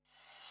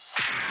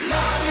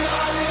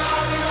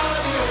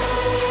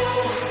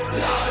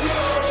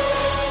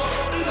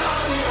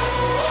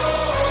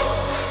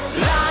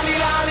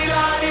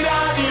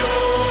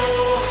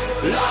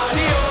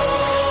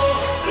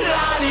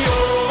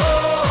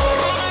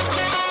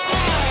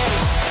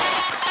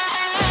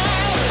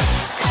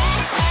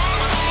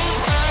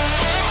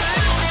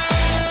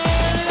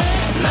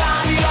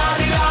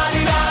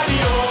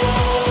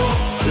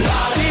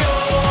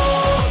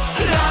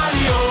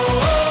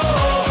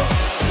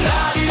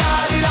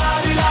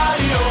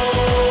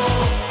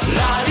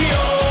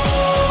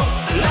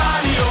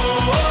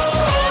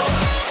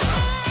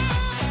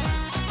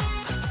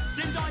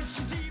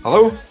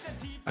Hello,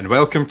 and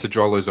welcome to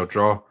Draw, Lose or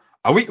Draw,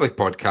 a weekly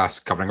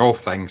podcast covering all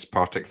things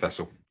Partick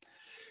Thistle.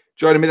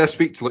 Joining me this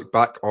week to look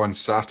back on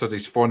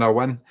Saturday's 4-0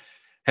 win,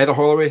 Heather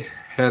Holloway.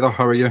 Heather,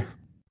 how are you?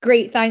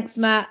 Great, thanks,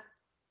 Matt.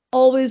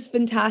 Always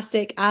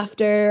fantastic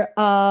after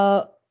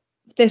a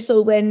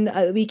Thistle win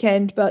at the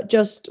weekend, but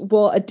just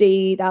what a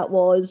day that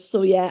was.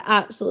 So yeah,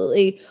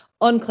 absolutely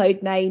on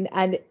cloud nine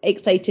and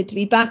excited to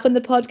be back on the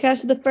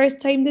podcast for the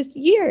first time this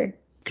year.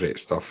 Great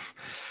stuff.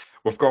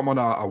 We've got him on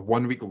a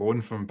 1 week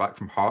loan back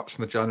from Hearts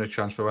in the January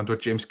transfer window.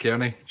 James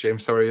Cairney.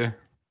 James, how are you?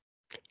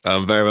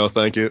 I'm very well,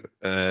 thank you.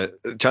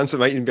 Chance it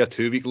might even be a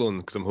 2 week loan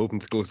because I'm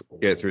hoping to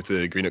get through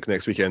to Greenock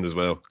next weekend as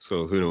well.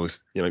 So who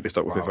knows? You might be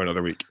stuck with me for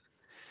another week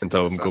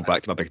until I go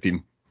back to my big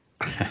team.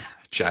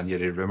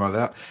 January rumour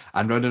that.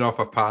 And rounding off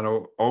our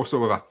panel,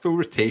 also with a full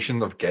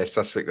rotation of guests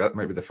this week. That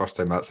might be the first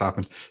time that's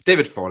happened.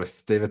 David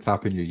Forrest. David,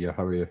 Happy New Year.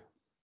 How are you?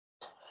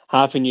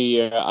 Happy New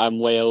Year. I'm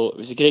well. It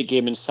was a great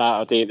game on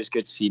Saturday. It was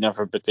good seeing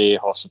everybody.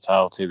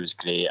 Hospitality was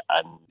great,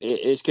 and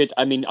it's good.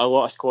 I mean, a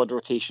lot of squad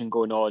rotation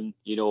going on.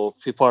 You know,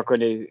 people are going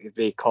to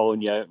be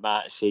calling you out,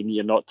 Matt, saying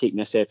you're not taking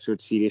this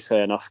episode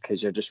seriously enough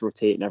because you're just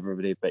rotating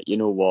everybody. But you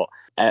know what?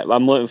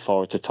 I'm looking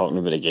forward to talking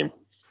about the game.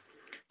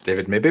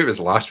 David, maybe it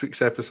was last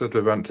week's episode we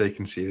weren't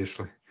taken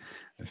seriously.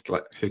 It's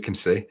like, who can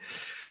say?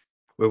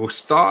 We'll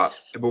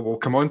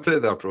come on to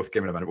the Arbroath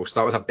game in a minute. We'll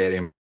start with a very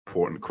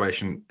important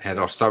question.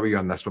 Heather, I'll start with you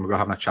on this one. We were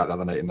having a chat the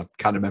other night and I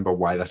can't remember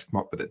why this came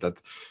up, but it did.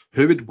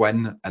 Who would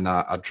win in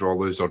a draw,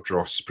 lose or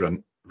draw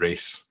sprint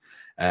race?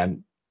 I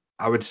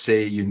would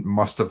say you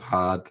must have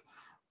had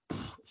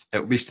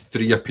at least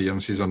 3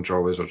 appearances on draw,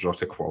 lose or draw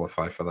to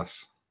qualify for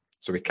this.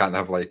 So we can't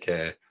have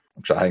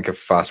I'm trying to think of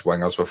fast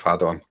wingers we've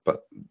had on,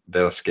 but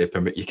they're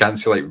escaping. But you can't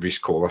say like Reece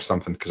Cole or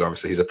something because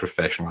obviously he's a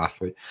professional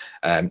athlete.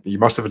 You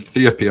must have had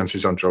 3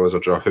 appearances on draw, lose or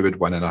draw. Who would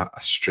win in a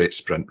straight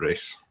sprint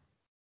race?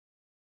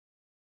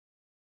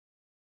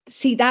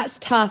 See, that's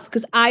tough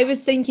because I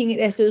was thinking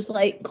this was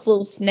like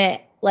close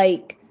knit,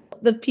 like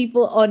the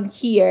people on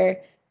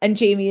here and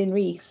Jamie and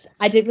Reece.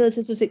 I didn't realize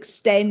this was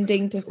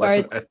extending to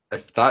further. Listen,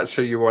 if that's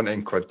who you want to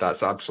include,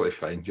 that's absolutely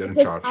fine. You're in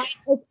charge.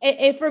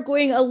 If we're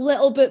going a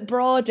little bit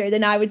broader,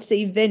 then I would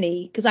say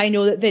Vinny because I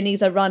know that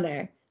Vinny's a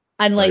runner.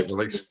 And right,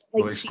 we'll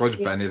exclude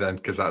Vinny then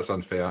because that's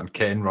unfair. And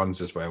Ken runs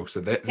as well,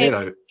 so they're out.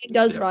 Ken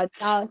does run.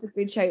 That's a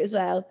good shout as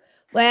well.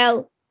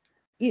 Well,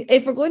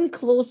 if we're going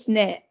close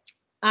knit,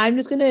 I'm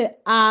just going to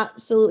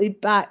absolutely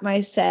back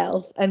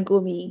myself and go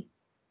me.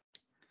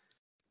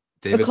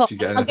 David, do you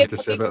get anything to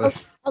say about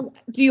this?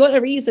 Do you want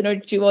a reason or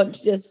do you want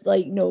to just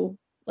no?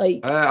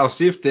 I'll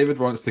see if David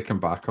wants to come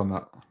back on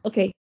that.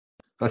 Okay.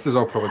 This is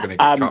all probably going to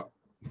get cut.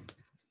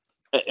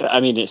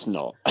 I mean, it's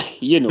not.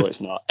 You know it's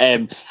not.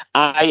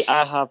 I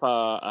have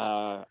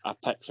a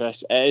pick for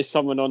this. It is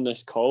someone on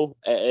this call.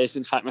 It is,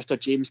 in fact, Mr.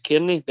 James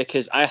Cairney,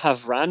 because I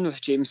have ran with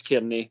James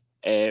Cairney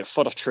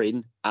for a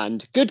train,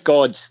 and good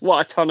God,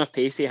 what a ton of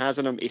pace he has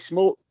on him. He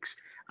smokes,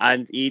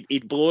 and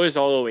he'd blow us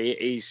all away.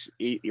 He's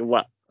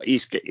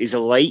a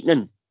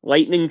lightning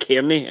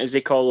Cairney, as they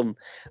call him,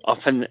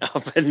 up in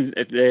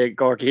the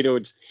Gorgie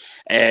Roads.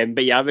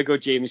 But yeah, I would go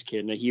James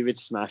Cairney. He would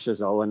smash us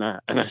all in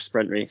a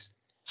sprint race.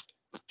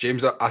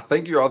 James, I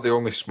think you are the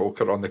only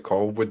smoker on the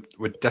call.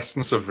 Would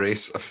distance of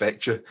race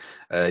affect you?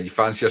 You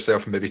fancy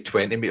yourself maybe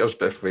 20 metres,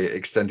 but if we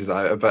extended it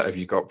out a bit, have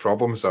you got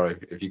problems or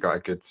have you got a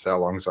good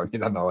sell-alongs on you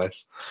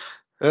nonetheless?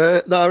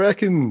 No, I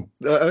reckon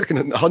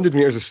 100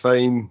 metres is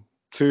fine.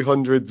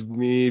 200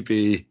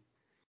 maybe.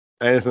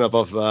 Anything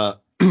above that,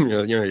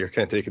 you're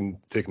kind of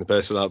taking the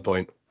piss at that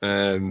point.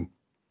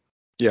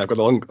 Yeah, I've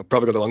probably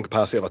got the lung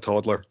capacity of a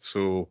toddler,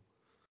 so.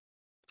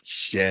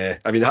 Yeah,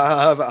 I mean,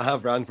 I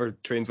have ran for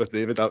trains with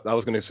David. I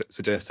was going to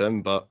suggest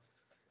him, but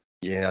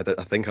yeah,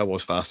 I think I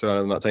was faster than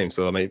him that time,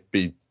 so I might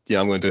be. Yeah,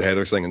 I'm going to do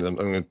Heather's thing, and I'm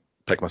going to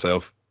pick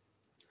myself.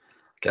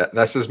 Okay,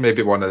 this is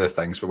maybe one of the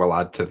things we will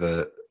add to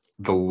the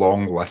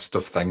long list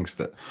of things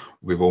that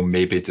we will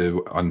maybe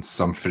do on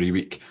some free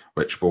week,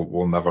 which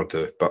we'll never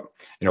do. But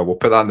we'll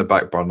put that in the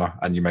back burner,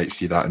 and you might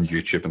see that on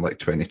YouTube in like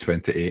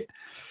 2028.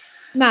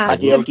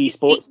 Matt, have you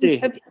seen exactly.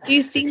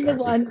 The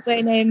one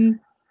when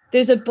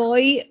there's a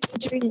boy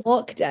during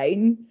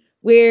lockdown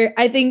where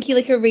I think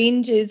he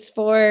arranges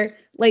for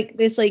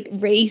this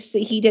race that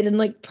he did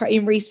in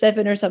primary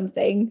 7 or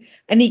something,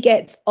 and he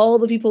gets all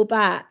the people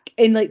back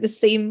in the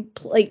same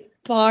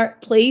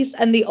place,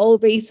 and they all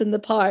race in the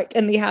park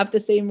and they have the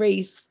same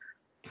race.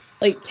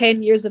 like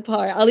 10 years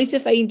apart. I'll need to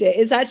find it.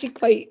 It's actually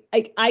quite,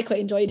 like, I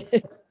quite enjoyed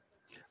it.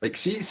 Like,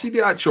 see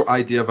the actual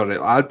idea of it,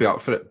 I'd be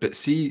up for it, but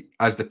see,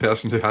 as the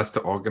person who has to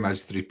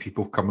organise 3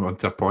 people coming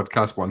onto a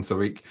podcast once a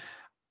week,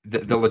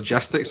 the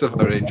logistics of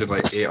arranging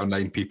like 8 or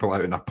 9 people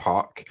out in a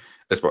park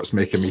is what's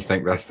making me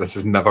think this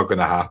is never going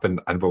to happen,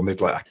 and we'll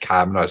need like a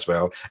camera as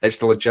well. It's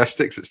the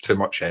logistics, it's too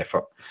much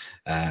effort.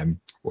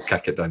 We'll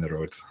kick it down the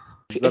road.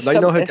 Now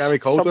you know how Gary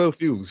Caldwell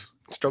feels,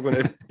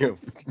 struggling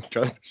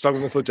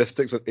with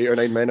logistics with 8 or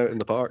 9 men out in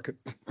the park.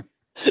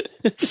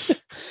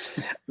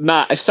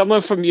 Matt, if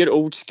someone from your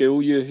old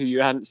school, who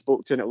you hadn't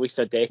spoke to in at least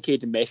a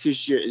decade,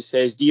 messaged you and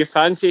says, "Do you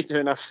fancy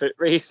doing a foot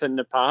race in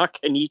the park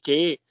in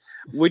EK?"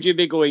 would you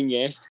be going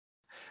yes?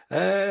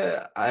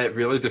 It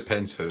really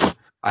depends who.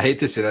 I hate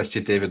to say this to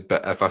you, David,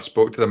 but if I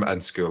spoke to them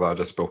in school, I'd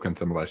have spoken to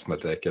them less than a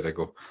decade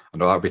ago. I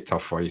know that'd be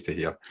tough for you to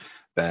hear.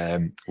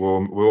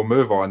 We'll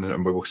move on,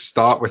 and we will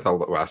start with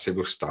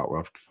we'll start.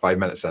 We're 5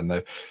 minutes in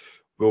now.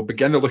 We'll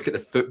begin to look at the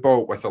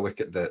football with a look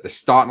at the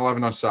starting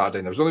 11 on Saturday.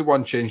 And there was only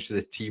one change to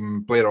the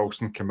team. Blair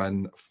Olsen came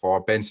in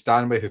for Ben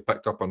Stanley, who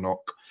picked up a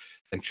knock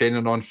in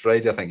training on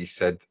Friday. I think he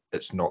said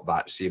it's not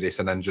that serious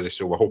an injury,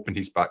 so we're hoping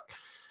he's back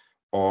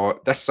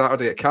this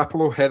Saturday at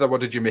Capello. Heather, what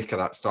did you make of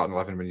that starting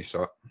 11 when you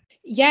saw it?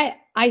 Yeah,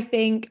 I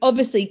think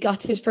obviously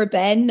gutted for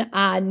Ben,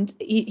 and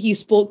he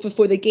spoke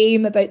before the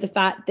game about the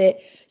fact that,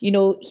 you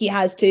know, he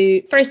has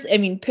to first,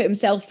 put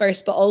himself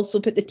first, but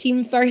also put the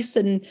team first,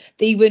 and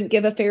they wouldn't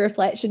give a fair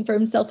reflection for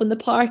himself in the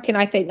park. And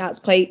I think that's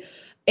quite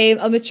a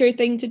mature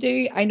thing to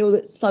do. I know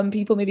that some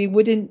people maybe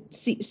wouldn't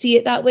see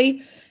it that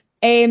way.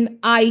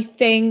 I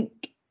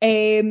think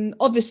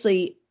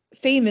obviously,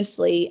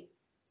 famously,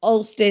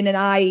 Alston and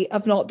I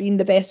have not been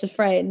the best of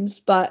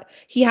friends, but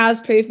he has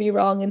proved me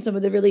wrong in some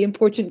of the really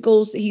important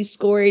goals that he's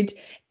scored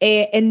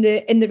in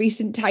the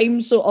recent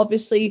times. So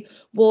obviously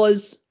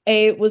was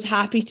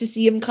happy to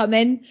see him come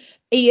in.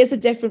 He is a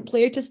different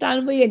player to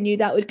Stanley, and knew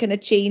that would kind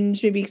of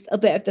change maybe a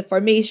bit of the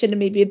formation and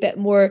maybe a bit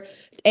more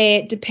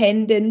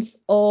dependence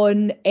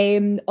on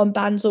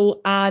Banzo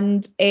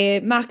and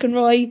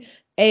McEnroy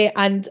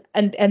and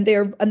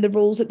the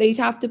roles that they'd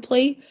have to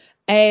play.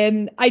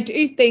 I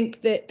do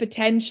think that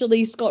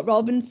potentially Scott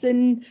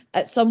Robinson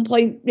at some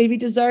point maybe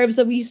deserves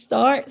a wee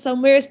start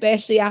somewhere,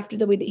 especially after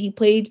the way that he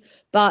played.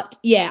 But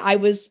yeah, I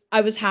was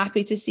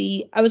happy to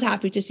see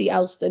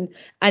Alston,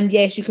 and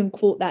yes, you can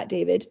quote that,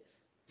 David.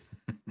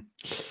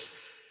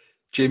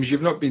 James,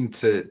 you've not been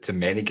to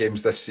many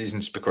games this season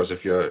just because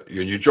of your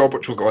new job,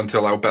 which we'll go on to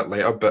a little bit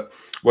later. But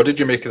what did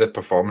you make of the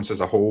performance as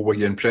a whole? Were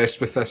you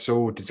impressed with this?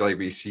 Did you like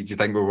what you see? Do you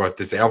think we were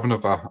deserving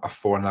of a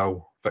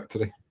 4-0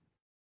 victory?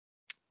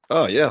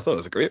 Oh yeah, I thought it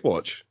was a great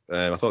watch.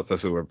 I thought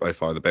Thistle were by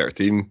far the better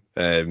team.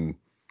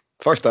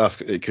 First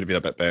half it could have been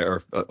a bit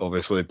better,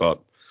 obviously,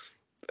 but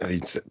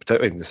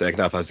particularly in the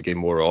second half as the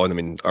game wore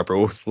on.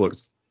 Arbroath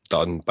looked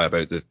done by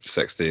about the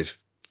 65th,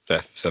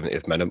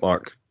 70th minute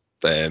mark.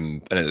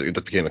 And it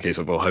just became a case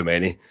of, well, how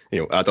many?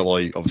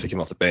 Adaloy obviously came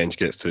off the bench,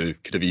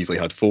 could have easily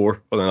had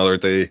 4 on another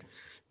day.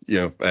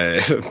 I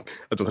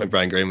don't think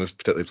Brian Graham was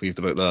particularly pleased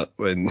about that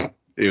when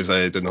he was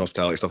doing the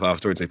hospitality stuff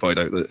afterwards. He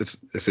pointed out that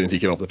as soon as he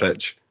came off the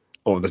pitch,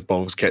 all the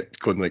balls kept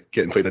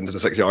getting played into the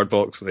 6-yard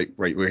box,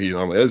 right where he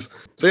normally is.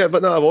 So yeah,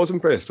 but no, I was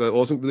impressed. I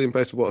wasn't really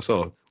impressed with what I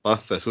saw.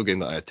 Last Thistle game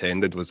that I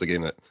attended was the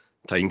game at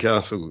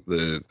Tynecastle,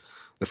 the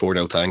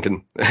 4-0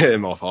 tanking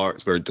off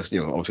Hearts, where just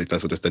obviously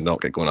Thistle just did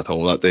not get going at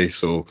all that day.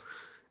 So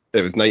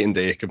it was night and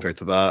day compared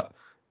to that.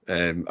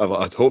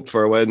 I'd hoped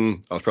for a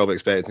win. I was probably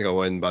expecting a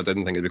win, but I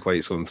didn't think it'd be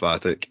quite so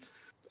emphatic.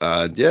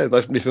 And yeah, it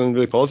left me feeling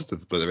really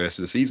positive about the rest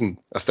of the season.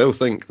 I still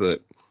think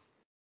that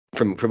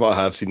from what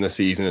I have seen this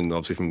season, and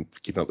obviously from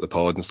keeping up with the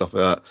pod and stuff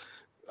like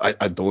that,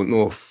 I don't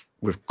know if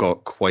we've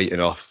got quite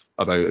enough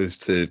about us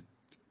to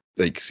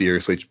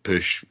seriously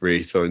push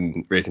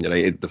Wraithon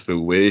United the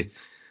full way.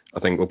 I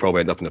think we'll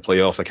probably end up in the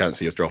playoffs. I can't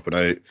see us dropping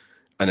out.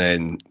 And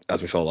then,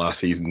 as we saw last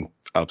season,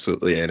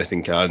 absolutely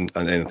anything can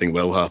and anything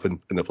will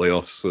happen in the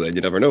playoffs. So then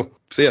you never know.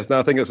 So yeah,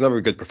 I think it's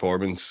another good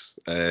performance.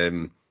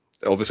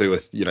 Obviously,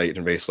 with United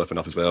and Wraith slipping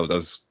up as well, it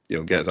does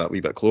get us that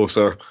wee bit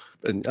closer.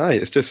 And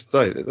it's just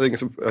I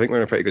think we're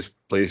in a pretty good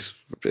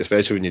place,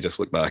 especially when you just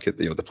look back at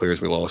the players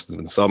we lost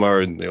in the summer,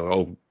 and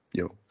all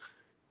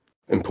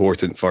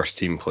important first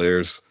team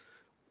players.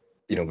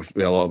 We've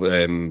been a lot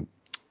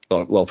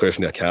of players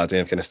from the academy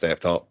have kind of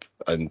stepped up,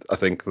 and I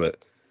think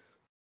that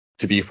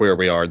to be where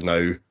we are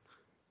now,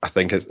 I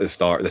think at the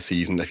start of the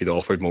season, if you'd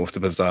offered most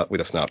of us that, we'd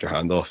have snapped our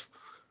hand off.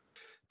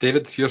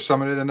 David, your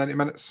summary of the 90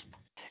 minutes?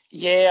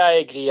 Yeah, I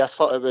agree. I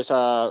thought it was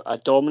a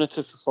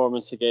dominative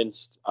performance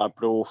against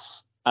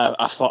Arbroath.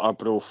 I thought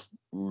Arbroath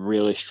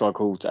really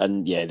struggled,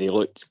 and yeah, they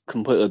looked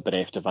completely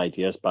bereft of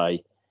ideas by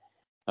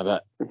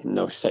about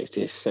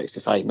 60,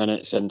 65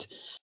 minutes, and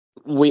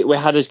we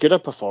had as good a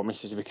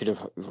performance as we could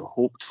have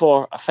hoped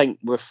for. I think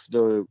with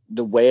the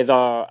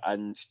weather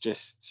and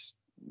just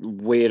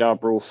where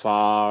Arbroath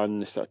are and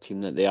the sort of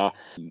team that they are,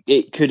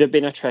 it could have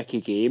been a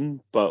tricky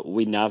game, but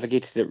we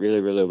navigated it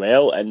really, really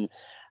well, and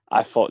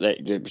I thought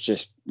that it was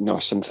just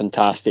some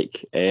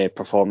fantastic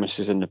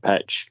performances in the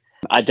pitch.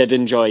 I did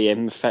enjoy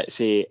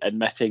Fitzy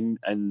admitting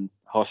in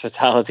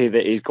hospitality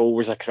that his goal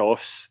was a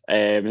cross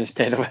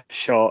instead of a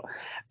shot.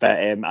 But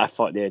I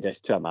thought they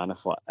just to a man. I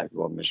thought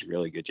everyone was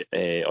really good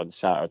on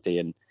Saturday,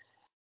 and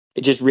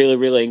it just really,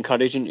 really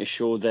encouraging to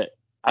show that.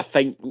 I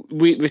think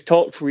we've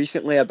talked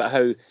recently about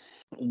how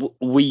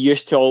we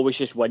used to always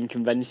just win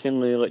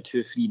convincingly, like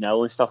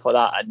 2-3-0 and stuff like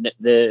that, and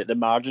the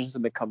margins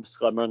have become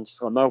slimmer and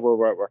slimmer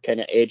where we're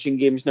kind of edging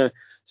games now.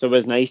 So it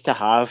was nice to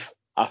have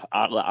like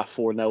a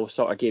 4-0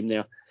 sort of game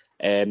there.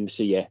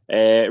 So yeah,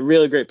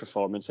 really great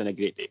performance and a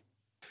great day.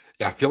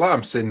 Yeah, I feel like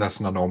I'm saying this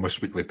on an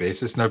almost weekly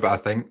basis now, but I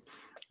think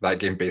that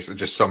game basically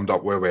just summed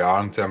up where we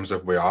are in terms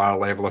of we are a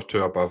level or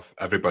two above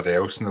everybody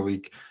else in the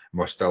league, and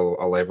we're still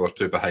a level or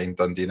two behind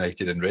Dundee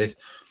United and Wraith.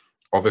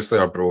 Obviously,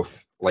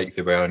 Arbroath, like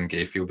they were in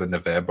Gayfield in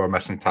November,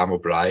 missing Tam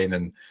O'Brien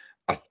and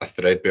a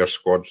threadbare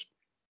squad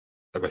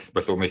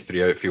with only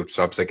 3 outfield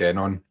subs again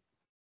on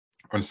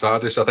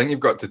Saturday. So I think you've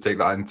got to take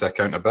that into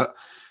account a bit.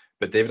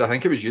 But David, I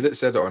think it was you that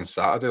said it on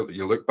Saturday.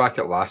 You look back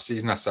at last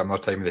season, a similar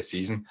time of the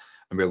season,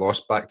 and we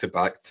lost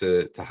back-to-back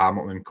to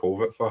Hamilton and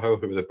Covent for Hull,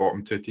 who were the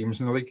bottom 2 teams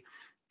in the league.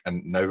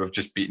 And now we've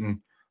just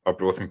beaten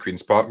Arbroath and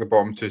Queen's Park, the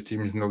bottom 2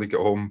 teams in the league at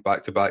home,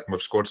 back-to-back, and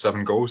we've scored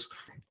 7 goals.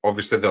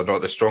 Obviously, they're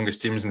not the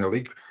strongest teams in the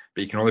league,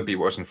 but you can only beat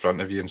what's in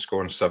front of you and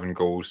scoring 7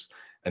 goals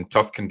in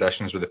tough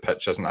conditions where the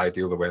pitch isn't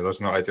ideal, the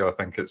weather's not ideal. I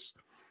think it's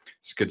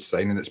a good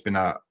sign, and it's been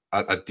a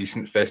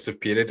decent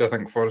festive period, I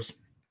think, for us.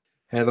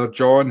 Heather,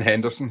 John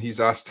Henderson, he's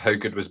asked how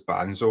good was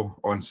Banzo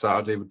on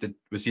Saturday.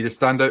 Was he the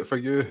standout for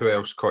you? Who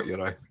else caught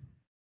your eye?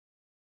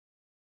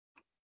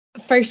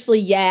 Firstly,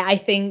 yeah, I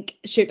think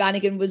Stuart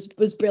Bannigan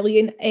was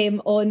brilliant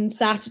on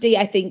Saturday.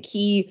 I think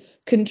he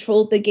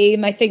controlled the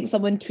game. I think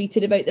someone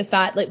tweeted about the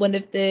fact, like, one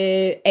of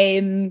the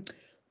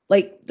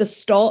the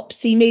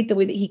stops he made, the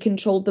way that he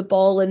controlled the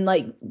ball, and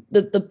like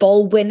the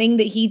ball winning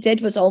that he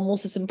did was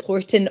almost as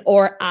important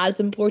or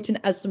as important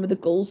as some of the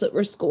goals that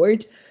were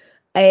scored.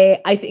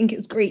 I think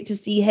it's great to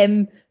see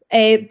him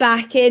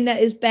back in at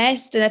his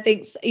best, and I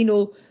think,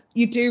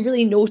 you do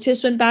really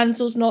notice when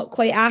Banzo's not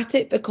quite at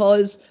it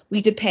because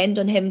we depend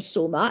on him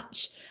so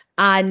much,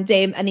 and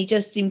he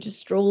just seemed to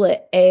stroll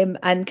it and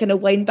kind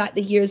of wind back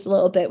the gears a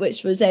little bit,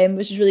 which was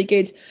really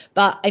good.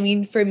 But I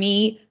mean, for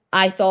me,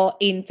 I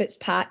thought Ian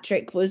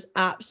Fitzpatrick was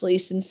absolutely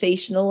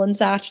sensational on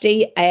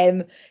Saturday.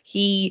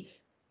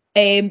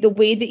 The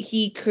way that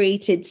he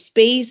created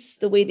space,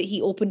 the way that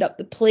he opened up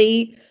the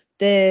play,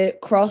 the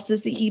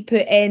crosses that he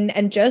put in,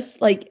 and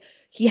just like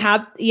he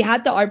had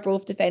the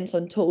Arbroath defence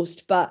on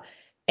toast, but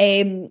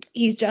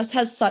he just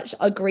has such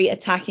a great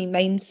attacking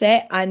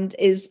mindset and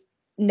is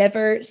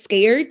never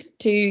scared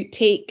to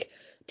take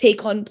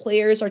on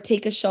players or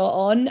take a shot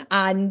on,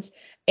 and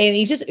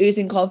he's just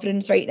oozing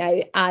confidence right now,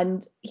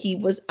 and he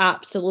was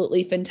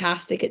absolutely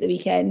fantastic at the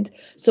weekend.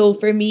 So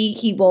for me,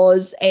 he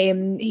was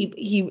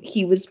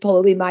he was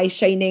probably my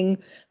shining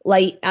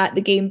light at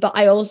the game. But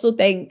I also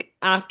think,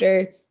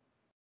 after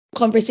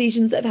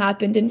conversations that have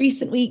happened in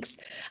recent weeks,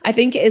 I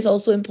think it is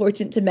also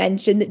important to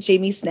mention that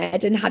Jamie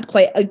Snedden had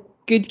quite a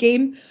good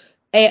game.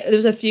 There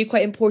was a few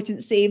quite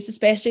important saves,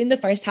 especially in the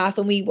first half,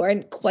 and we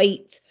weren't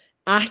quite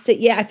at it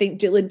yet. I think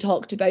Doolan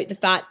talked about the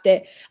fact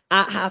that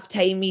at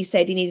halftime he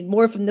said he needed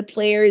more from the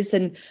players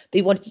and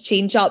they wanted to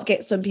change up,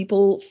 get some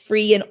people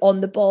free and on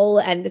the ball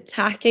and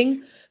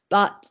attacking.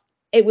 But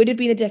it would have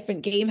been a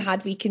different game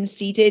had we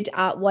conceded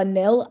at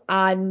 1-0.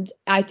 And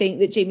I think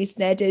that Jamie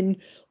Snedden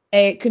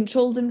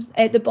controlled him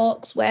at the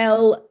box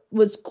well,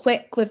 was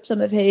quick with some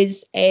of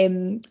his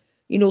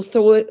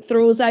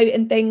throws out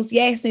and things.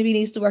 Yes, maybe he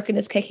needs to work on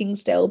his kicking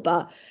still,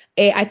 but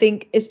I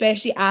think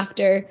especially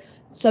after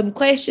some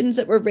questions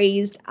that were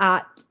raised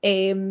at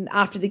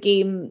after the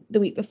game the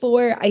week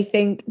before, I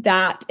think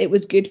that it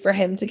was good for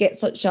him to get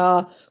such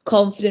a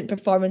confident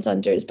performance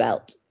under his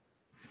belt.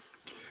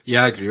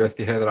 Yeah, I agree with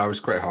you, Heather. I was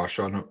quite harsh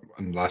on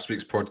last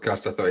week's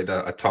podcast. I thought he had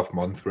a tough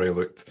month where he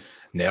looked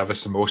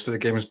nervous in most of the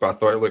games, but I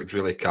thought he looked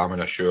really calm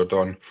and assured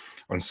on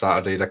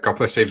Saturday. He had a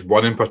couple of saves,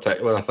 one in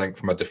particular, I think,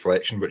 from a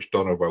deflection, which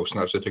Donald Wilson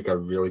actually took a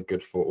really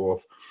good photo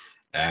of.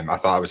 I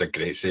thought it was a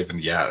great save, and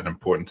yeah, an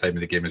important time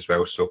of the game as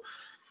well. So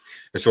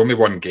it's only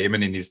one game,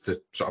 and he needs to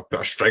sort of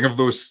put a string of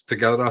those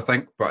together, I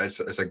think. But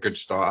it's a good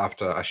start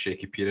after a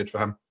shaky period for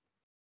him.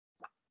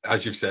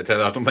 As you've said,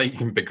 Heather, I don't think you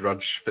can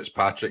begrudge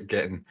Fitzpatrick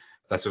getting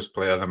Thistle's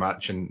player of the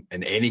match in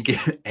any game.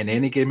 In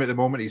any game at the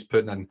moment, he's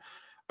putting in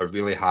a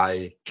really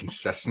high,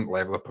 consistent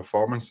level of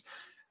performance.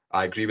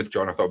 I agree with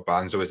John. I thought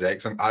Banzo was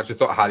excellent. I actually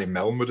thought Harry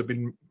Milne would have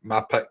been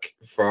my pick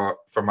for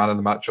man of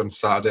the match on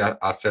Saturday.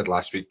 I said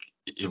last week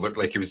he looked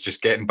like he was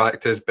just getting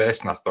back to his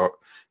best, and I thought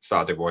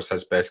Saturday was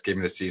his best game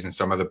of the season.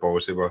 Some of the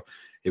balls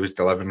he was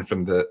delivering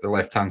from the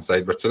left-hand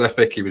side were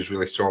terrific. He was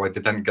really solid.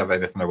 He didn't give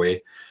anything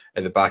away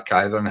at the back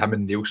either, and him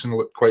and Nielsen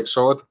looked quite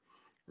solid.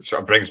 Which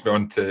sort of brings me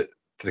on to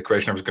the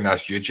question I was going to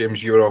ask you,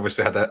 James. You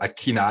obviously had a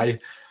keen eye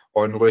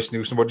on Lewis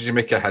Nielsen. What did you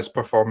make of his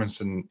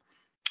performance, and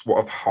what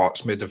have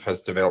Hearts made of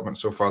his development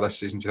so far this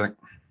season, do you think?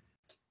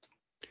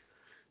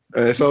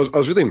 So I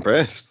was really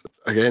impressed.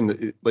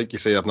 Again, like you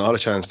say, I've not had a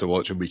chance to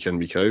watch him week in,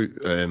 week out.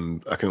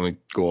 I can only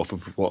go off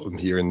of what I'm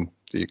hearing,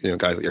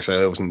 guys like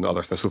yourselves and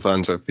other Thistle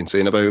fans have been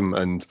saying about him.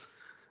 And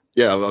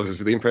yeah, I was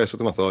really impressed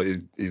with him. I thought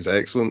he was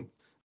excellent.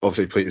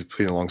 Obviously, he's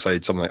playing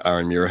alongside someone like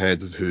Aaron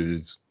Muirhead,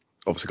 who's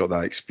obviously got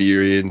that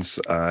experience,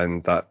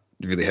 and that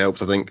really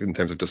helps, I think, in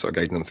terms of just sort of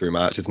guiding them through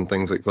matches and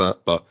things like that.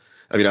 But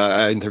I mean,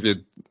 I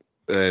interviewed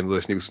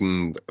Lewis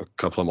Nielsen a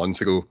couple of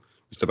months ago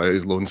just about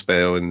his loan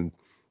spell, and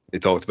he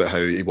talked about how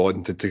he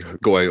wanted to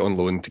go out on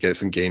loan to get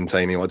some game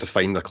time. He wanted to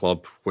find a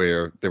club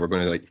where they were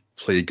going to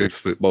play good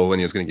football and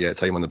he was going to get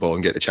time on the ball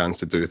and get the chance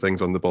to do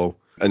things on the ball.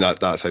 And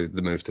that's how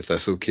the move to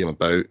Thistle came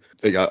about.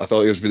 I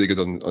thought he was really good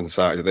on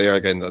Saturday there.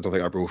 Again, I don't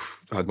think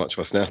Arbroath had much of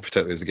a sniff,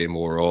 particularly as the game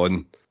wore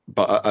on.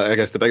 But I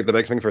guess the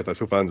big thing for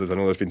Thistle fans is I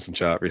know there's been some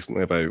chat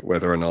recently about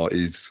whether or not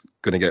he's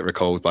going to get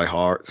recalled by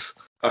Hearts.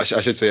 I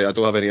should say I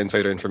don't have any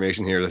insider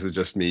information here. This is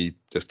just me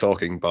just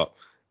talking, but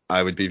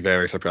I would be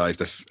very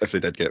surprised if they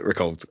did get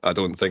recalled. I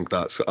don't think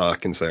that's a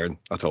concern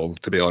at all,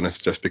 to be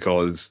honest, just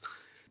because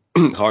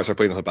Hearts are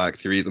playing with a back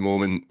three at the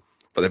moment,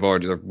 but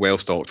they're well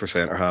stocked for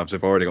centre halves.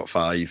 They've already got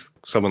 5.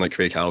 Someone like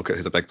Craig Halkett,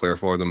 who's a big player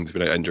for them, has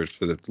been out injured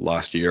for the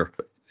last year.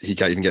 He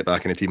can't even get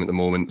back in the team at the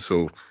moment,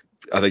 so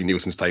I think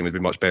Nielsen's time would be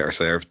much better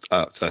served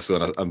at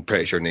Thistle, and I'm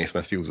pretty sure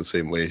Naismith feels the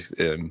same way.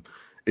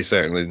 He's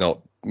certainly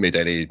not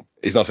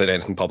he's not said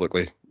anything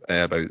publicly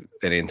about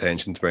any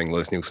intention to bring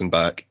Lewis Nielsen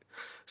back.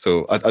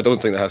 So I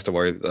don't think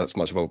that's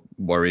much of a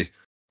worry,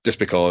 just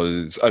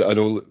because I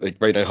know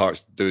right now Hearts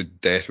do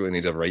desperately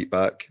need a right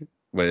back.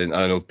 When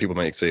I know people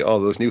might say, "Oh,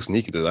 Lewis Nielsen,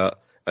 he could do that,"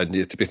 and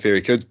to be fair,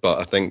 he could. But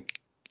I think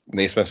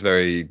Naismith's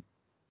very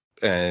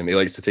he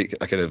likes to take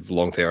a kind of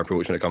long-term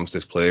approach when it comes to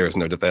his players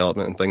and their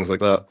development and things like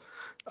that.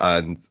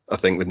 And I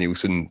think with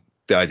Nielsen,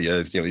 the idea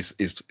is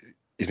he's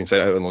been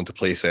sent out on loan to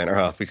play centre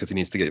half because he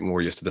needs to get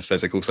more used to the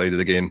physical side of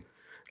the game,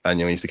 and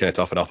he needs to kind of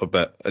toughen up a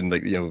bit and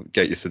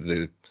get used to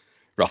the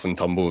rough and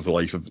tumble of the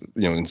life of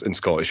in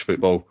Scottish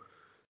football,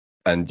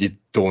 and you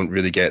don't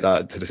really get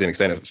that to the same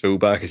extent at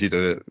fullback as you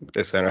do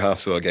at centre half.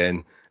 So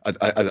again,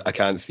 I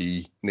can't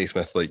see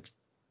Naismith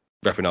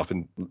ripping up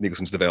in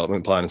Nielsen's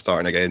development plan and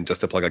starting again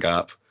just to plug a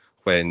gap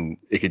when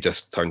he could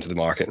just turn to the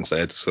market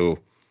instead. So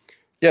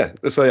yeah,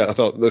 I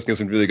thought Lewis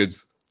Nielsen really good,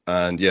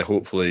 and yeah,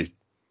 hopefully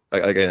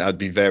again I'd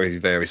be very,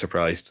 very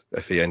surprised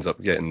if he ends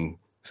up getting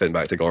sent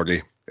back to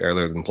Gorgie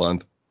earlier than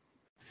planned.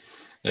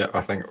 Yeah,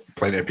 I think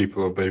plenty of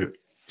people will be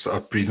sort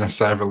of breathing a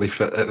sigh of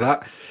relief at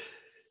that.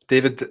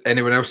 David,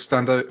 anyone else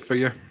stand out for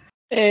you?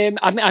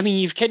 I mean,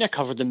 you've kind of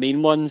covered the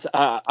main ones.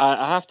 I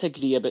have to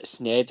agree about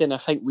Snedden. I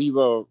think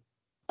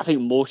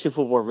most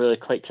people were really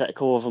quite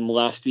critical of him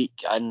last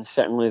week, and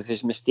certainly of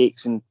his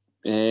mistakes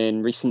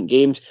in recent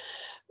games.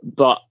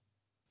 But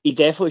he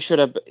definitely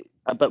showed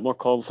a bit more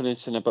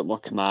confidence and a bit more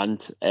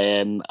command,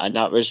 and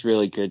that was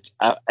really good.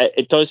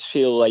 It does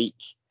feel like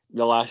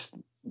the last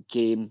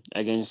game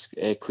against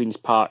Queen's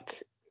Park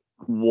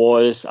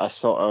was a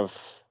sort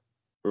of,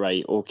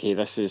 right, okay,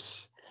 this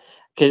is...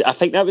 Because I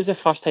think that was the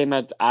first time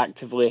I'd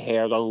actively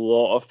heard a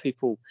lot of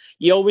people.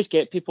 You always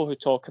get people who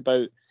talk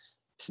about,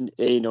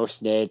 Snedden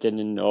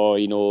and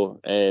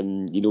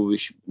we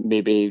should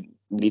maybe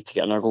need to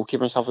get another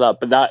goalkeeper and stuff like that.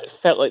 But that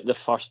felt like the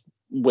first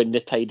when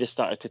the tide has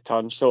started to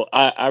turn. So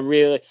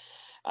I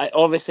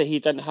obviously he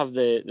didn't have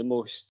the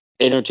most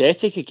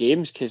energetic of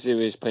games because he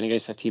was playing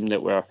against a team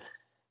that were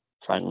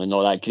frankly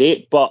not that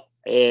great. But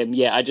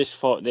I just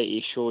thought that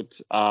he showed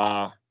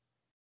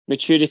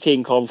maturity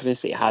and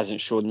confidence that he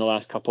hasn't shown in the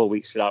last couple of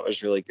weeks, so that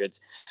was really good.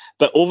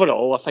 But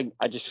overall,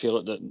 I just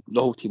feel like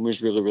the whole team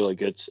was really, really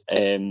good.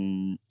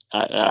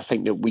 I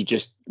think that we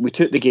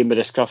took the game by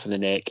the scruff of the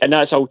neck, and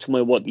that's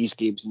ultimately what these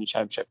games in the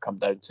Championship come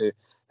down to: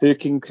 who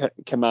can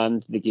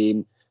command the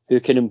game, who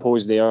can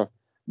impose their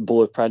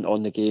blueprint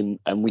on the game,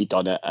 and we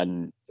done it,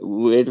 and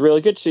we did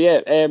really good. So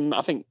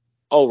I think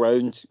all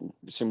round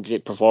some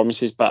great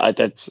performances, but I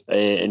did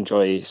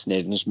enjoy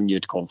Snedden's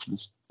renewed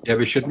confidence. Yeah,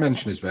 we should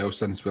mention as well,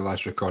 since we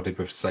last recorded,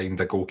 we've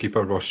signed a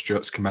goalkeeper. Ross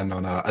Stewart's come in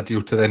on a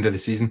deal to the end of the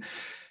season.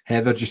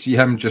 Heather, do you see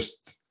him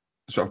just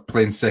sort of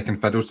playing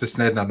second fiddle to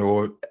Snedden? I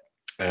know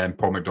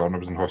Paul McDonald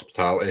was in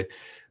hospitality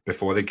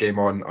before the game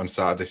on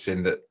Saturday,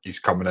 saying that he's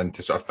coming in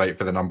to sort of fight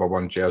for the number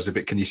 1 jersey,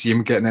 but can you see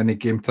him getting any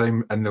game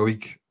time in the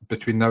league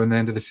between now and the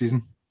end of the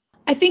season?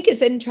 I think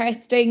it's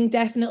interesting,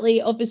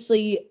 definitely.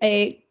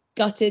 Obviously,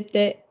 gutted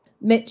that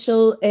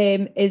Mitchell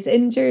is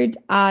injured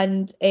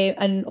and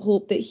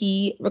hope that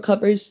he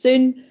recovers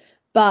soon.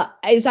 But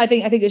I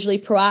think it's really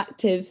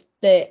proactive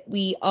that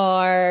we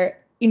are,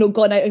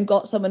 gone out and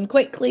got someone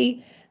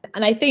quickly.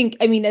 And I think,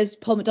 as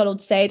Paul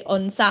McDonald said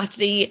on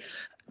Saturday,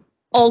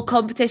 all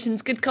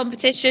competition's good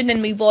competition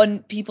and we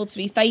want people to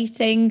be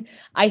fighting.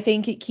 I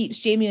think it keeps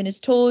Jamie on his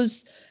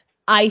toes.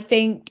 I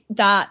think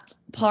that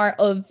part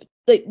of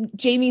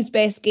Jamie's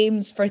best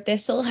games for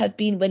Thistle have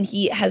been when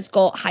he has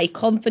got high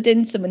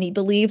confidence and when he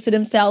believes in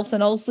himself,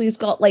 and also he's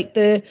got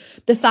the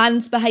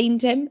fans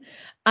behind him.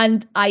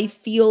 And I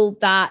feel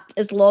that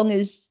as long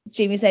as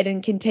Jamie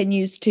Snedden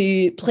continues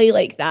to play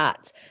like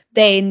that,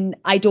 then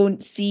I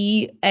don't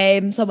see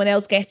someone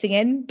else getting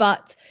in.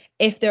 But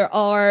if there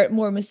are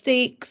more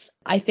mistakes,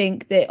 I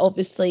think that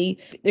obviously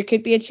there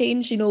could be a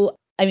change.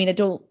 I mean, I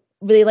don't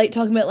really like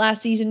talking about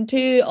last season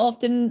too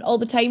often all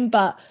the time,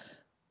 but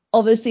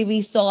obviously we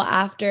saw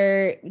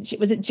after,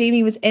 was it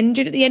Jamie was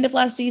injured at the end of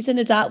last season?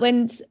 Is that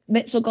when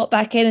Mitchell got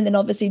back in? And then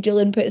obviously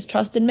Julian put his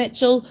trust in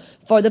Mitchell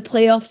for the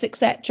playoffs,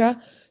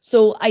 etc.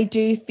 So I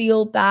do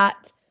feel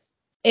that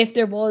if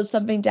there was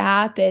something to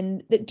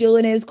happen, that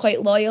Julian is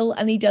quite loyal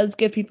and he does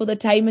give people the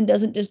time and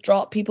doesn't just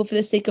drop people for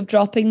the sake of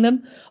dropping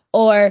them,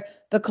 or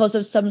because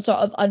of some sort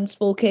of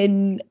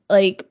unspoken,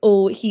 like,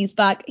 oh, he's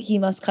back, he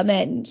must come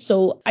in.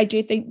 So I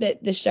do think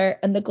that the shirt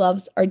and the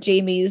gloves are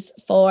Jamie's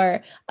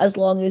for as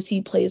long as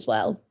he plays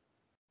well.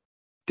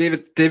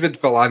 David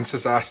Valance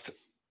has asked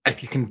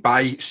if you can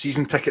buy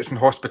season tickets in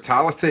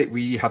hospitality.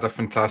 We had a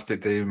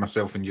fantastic day,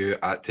 myself and you,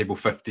 at table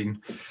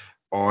 15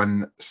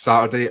 on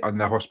Saturday on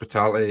the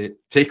hospitality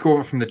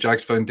takeover from the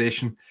Jags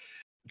Foundation.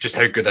 Just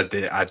how good a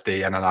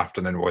day and an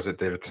afternoon was it,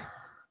 David?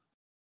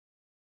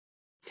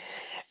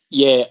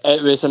 Yeah,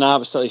 it was an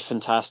absolutely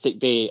fantastic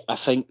day. I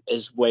think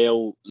as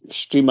well,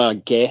 stream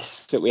of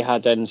guests that we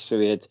had in. So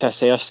we had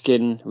Chris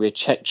Erskine, we had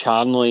Chick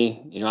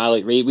Charnley,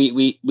 Alec Ray.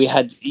 We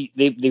had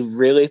they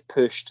really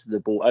pushed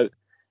the boat out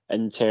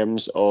in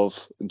terms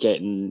of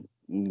getting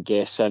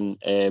guests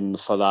in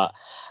for that.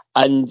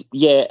 And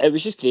yeah, it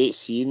was just great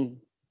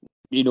seeing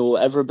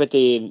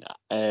everybody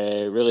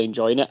really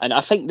enjoying it. And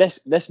I think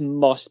this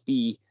must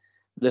be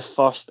the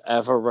first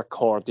ever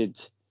recorded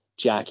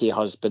Jackie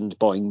Husband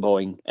boing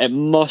boing. It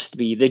must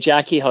be. The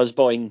Jackie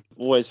Husboing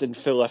was in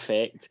full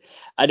effect,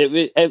 and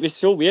it was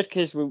so weird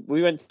because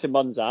we went to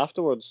Muns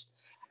afterwards,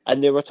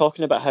 and they were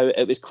talking about how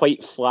it was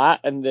quite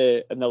flat in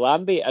the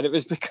Lambie, and it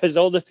was because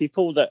all the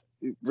people that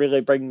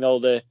really bring all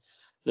the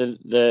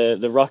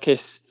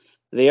ruckus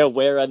there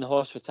were in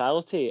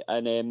hospitality,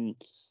 and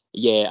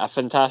yeah, a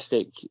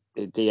fantastic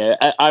day.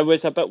 I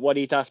was a bit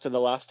worried after the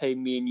last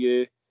time me and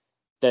you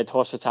did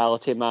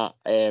hospitality, Matt,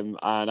 an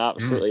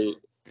absolutely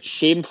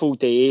shameful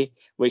day,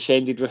 which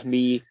ended with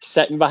me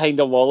sitting behind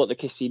a wall at the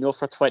casino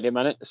for 20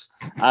 minutes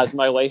as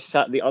my wife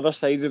sat at the other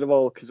side of the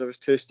wall because I was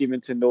too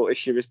steaming to notice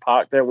she was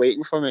parked there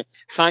waiting for me.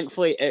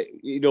 Thankfully,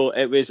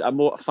 it was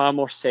a far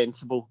more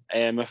sensible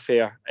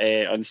affair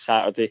on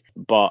Saturday.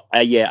 But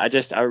yeah,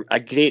 a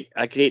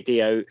great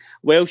day out.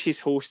 Welsh is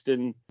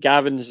hosting,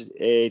 Gavin's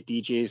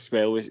DJ as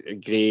well was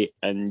great,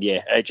 and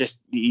yeah, it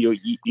just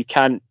you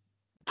can't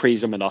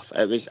praise him enough.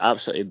 It was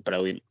absolutely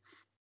brilliant.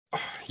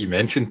 You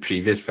mentioned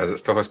previous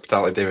visits to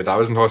hospitality, David. I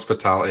was in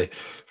hospitality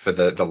for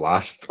the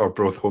last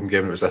Arbroath home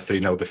game. It was a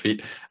 3-0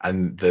 defeat.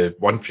 And the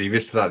one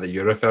previous to that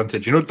you're referring to,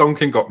 do you know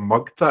Duncan got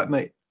mugged that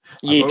night?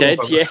 You did,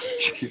 yeah.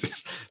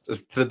 Jesus.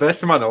 Just to the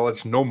best of my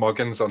knowledge, no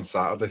muggings on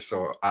Saturday,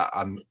 so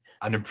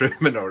an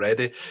improvement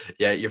already.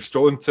 Yeah, you've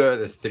stolen 2 out of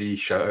the 3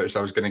 shout-outs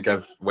I was going to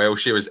give.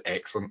 Welshie was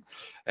excellent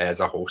as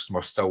a host, and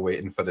we're still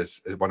waiting for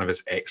one of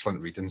his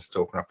excellent readings to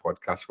open a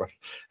podcast with.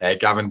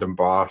 Gavin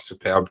Dunbar,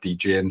 superb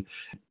DJing,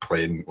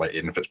 playing like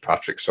Ian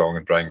Fitzpatrick's song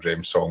and Brian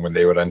Graham's song when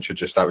they were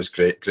introduced. That was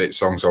great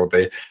songs all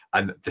day.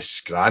 And the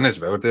scran as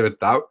well, David,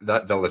 that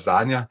the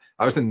lasagna,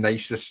 that was the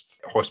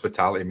nicest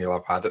hospitality meal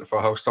I've had at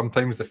Full House.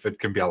 Sometimes the food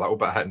can be a little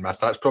bit hit and miss.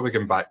 That's probably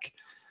going back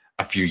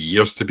a few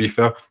years, to be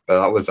fair,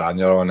 but that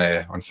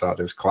lasagna on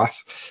Saturday was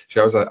class.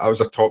 So that was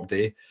a top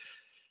day.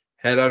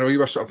 Heather, I know you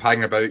were sort of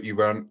hanging about. You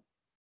weren't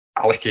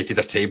allocated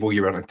a table.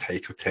 You weren't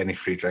entitled to any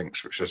free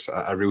drinks, which was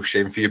a real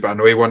shame for you. But I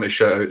know you want to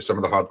shout out some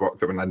of the hard work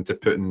that went into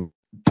putting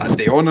that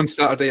day on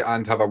Saturday,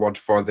 and have a word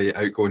for the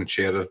outgoing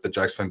chair of the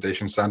Jags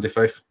Foundation, Sandy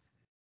Fife.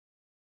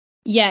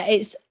 Yeah,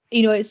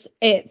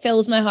 it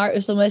fills my heart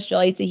with so much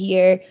joy to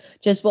hear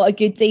just what a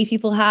good day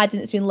people had,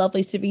 and it's been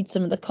lovely to read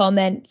some of the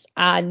comments,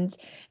 and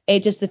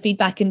just the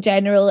feedback in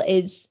general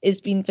is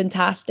been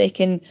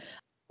fantastic, and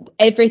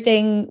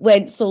everything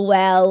went so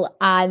well,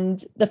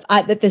 and the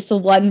fact that Thistle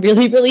won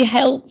really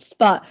helps.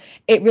 But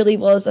it really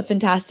was a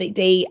fantastic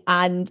day,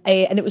 and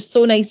it was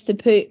so nice to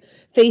put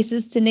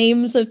faces to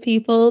names of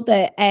people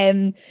that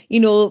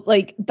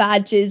like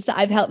badges that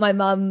I've helped my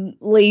mum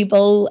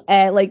label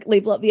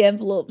up the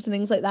envelopes and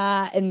things like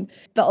that,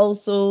 but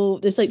also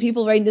there's like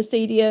people around the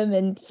stadium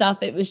and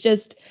stuff. It was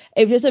just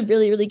a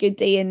really good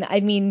day, and I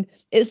mean,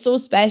 it's so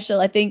special.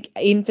 I think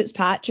Ian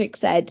Fitzpatrick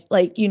said,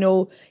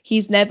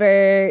 he's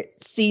never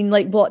seen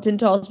walked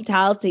into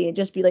hospitality and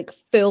just be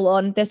full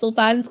on Thistle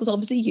fans, because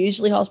obviously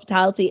usually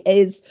hospitality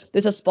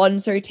there's a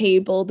sponsor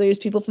table, there's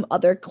people from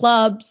other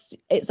clubs,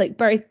 it's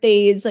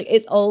birthdays,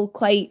 it's all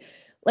quite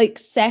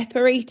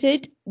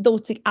separated though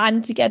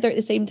and together at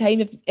the same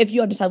time, if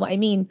you understand what I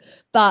mean.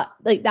 But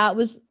that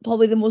was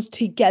probably the most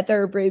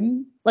together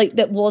room like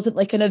that wasn't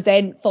like an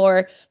event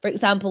for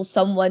example,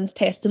 someone's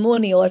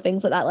testimonial or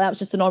things like that. Like, that was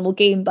just a normal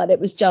game, but it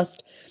was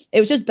just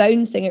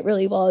bouncing. It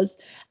really was.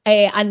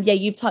 And yeah,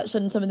 you've touched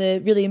on some of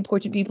the really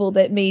important people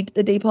that made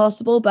the day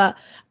possible. But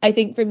I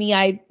think for me,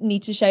 I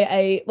need to shout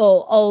out,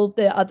 well, all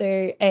the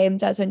other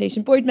Jags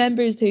Foundation board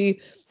members who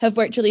have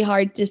worked really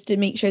hard just to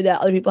make sure that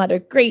other people had a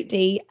great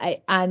day.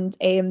 And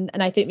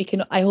I think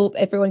I hope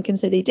everyone can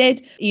say they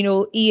did. You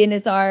know, Ian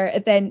is our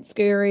events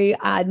guru,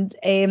 and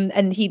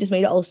he just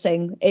made it all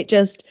sing.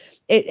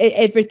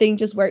 Everything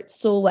just worked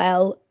so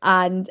well,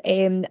 and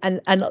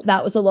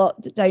that was a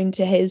lot down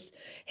to his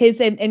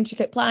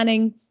intricate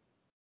planning.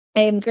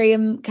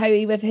 Graham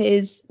Cowie with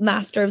his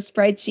master of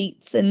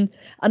spreadsheets and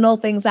all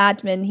things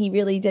admin, he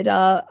really did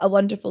a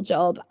wonderful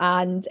job.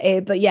 And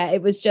but yeah,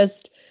 it was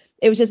just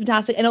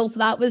fantastic. And also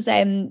that was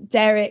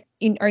Derek,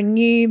 our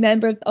new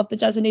member of the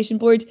Jags Foundation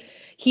board.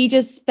 He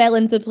just fell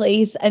into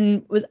place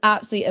and was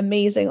absolutely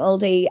amazing all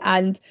day.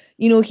 And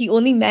you know, he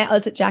only met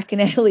us at Jack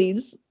and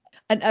Ellie's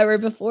an hour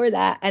before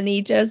that, and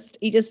he just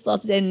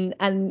slotted in,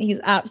 and he's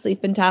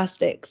absolutely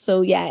fantastic. So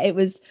yeah, it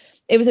was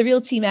a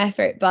real team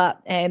effort,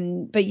 but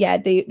yeah,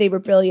 they were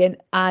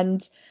brilliant.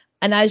 And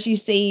as you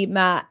say,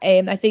 Matt,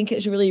 I think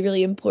it's really,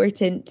 really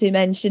important to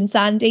mention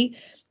Sandy.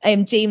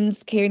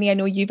 James Cairney, I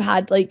know you've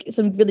had like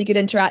some really good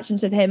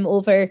interactions with him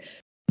over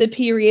the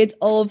period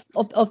of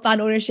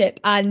fan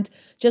ownership, and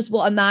just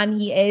what a man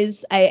he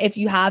is. If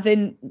you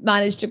haven't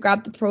managed to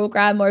grab the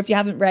programme, or if you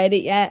haven't read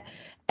it yet,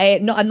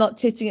 I'm not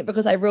tooting it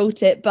because I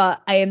wrote it,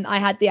 but I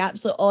had the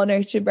absolute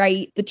honour to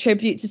write the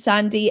tribute to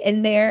Sandy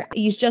in there.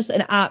 He's just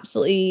an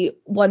absolutely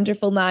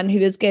wonderful man who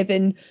has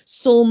given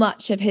so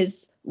much of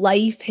his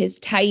life, his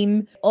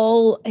time,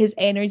 all his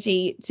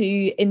energy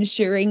to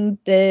ensuring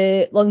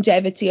the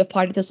longevity of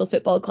Partick Thistle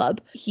Football Club.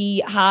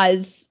 He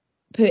has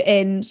put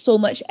in so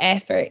much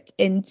effort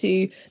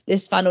into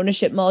this fan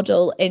ownership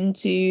model,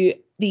 into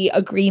the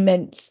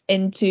agreements,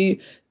 into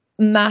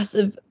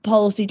massive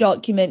policy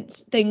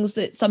documents, things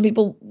that some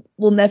people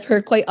will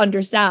never quite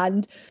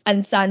understand.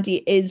 And Sandy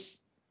is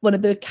one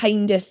of the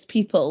kindest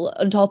people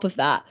on top of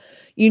that.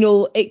 You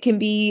know, it can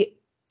be,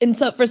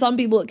 for some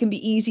people, it can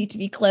be easy to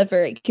be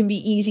clever. It can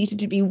be easy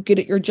to be good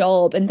at your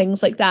job and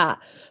things like that.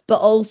 But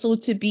also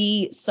to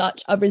be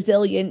such a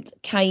resilient,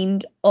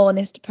 kind,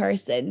 honest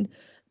person.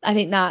 I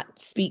think that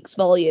speaks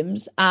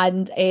volumes,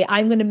 and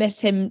I'm going to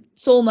miss him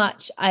so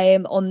much.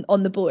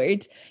 On the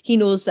board. He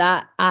knows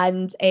that,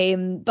 and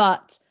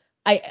but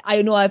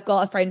I know I've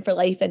got a friend for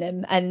life in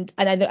him, and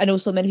I know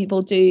so many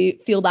people do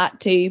feel that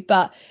too.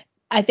 But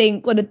I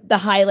think one of the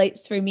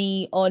highlights for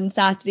me on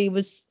Saturday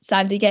was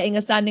Sandy getting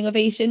a standing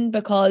ovation,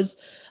 because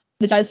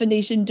the Jags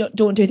Foundation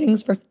don't do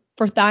things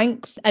for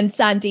thanks, and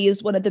Sandy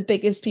is one of the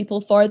biggest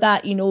people for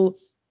that. You know,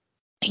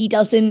 he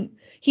doesn't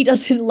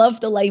love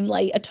the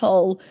limelight at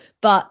all,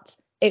 but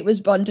it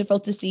was wonderful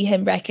to see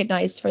him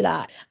recognised for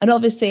that. And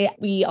obviously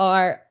we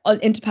are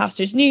into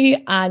Pastors New,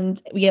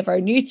 and we have our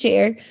new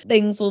chair.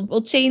 Things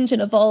will change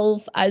and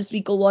evolve as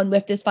we go on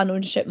with this fan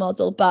ownership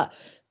model. But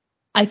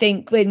I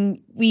think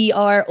when we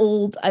are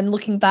old and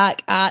looking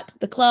back at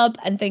the club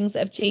and things that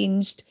have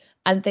changed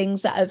and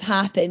things that have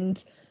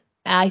happened,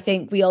 I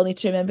think we all need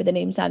to remember the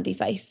name Sandy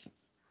Fife.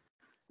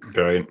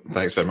 Brilliant.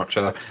 Thanks very much,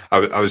 Heather.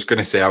 I was going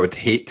to say I would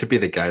hate to be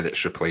the guy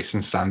that's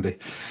replacing Sandy.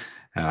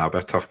 It'll be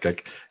a tough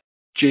gig.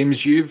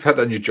 James, you've had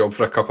a new job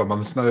for a couple of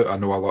months now. I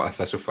know a lot of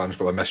Thistle fans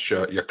will have missed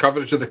your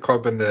coverage of the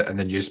club in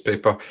the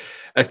newspaper.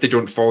 If they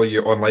don't follow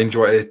you online, do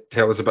you want to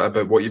tell us a bit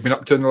about what you've been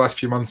up to in the last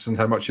few months and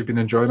how much you've been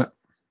enjoying it?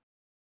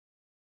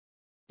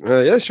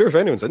 Yeah, sure, if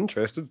anyone's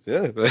interested.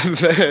 Yeah.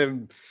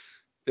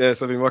 Yeah,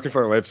 so I've been working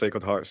for a website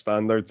called Hearts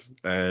Standard.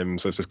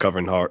 So it's just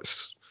covering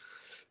Hearts.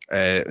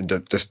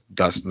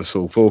 That's the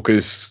sole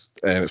focus.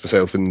 It's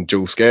myself and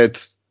Joe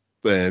Sked.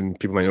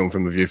 People might know him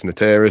from The View from the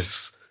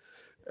Terrace.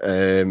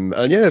 And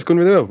yeah, it's going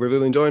really well. We're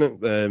really enjoying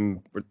it.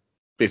 We're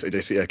basically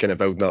just kind of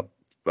building up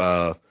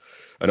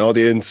an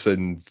audience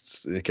and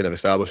kind of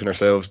establishing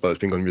ourselves, but it's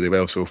been going really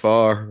well so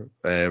far.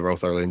 We're all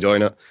thoroughly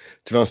enjoying it.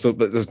 To be honest,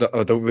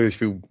 I don't really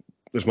feel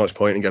there's much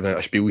point in giving it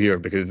a spiel here,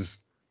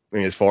 because I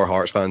mean, it's for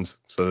Hearts fans.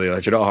 So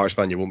if you're not a Hearts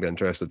fan, you won't be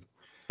interested.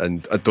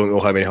 And I don't know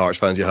how many Hearts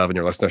fans you have in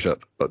your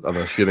listenership, but I'm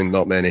assuming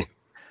not many.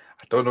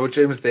 I don't know,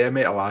 James. The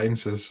M8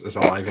 Alliance is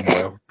alive and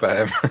well.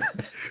 But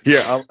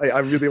yeah, I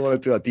really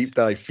want to do a deep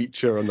dive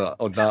feature on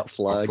that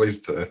flag. Please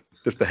do.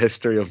 Just the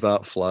history of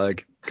that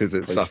flag, because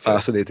it's a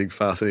fascinating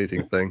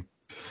thing.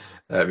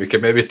 We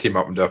could maybe team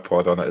up and do a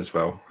pod on it as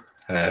well.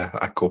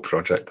 A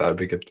co-project, that would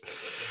be good.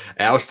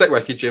 I'll stick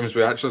with you, James.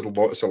 We actually had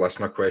lots of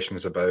listener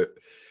questions about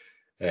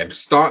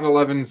starting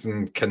 11s,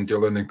 and can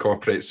Doolan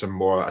incorporate some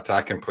more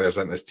attacking players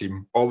into this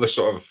team? All the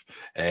sort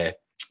of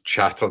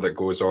chatter that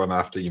goes on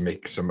after you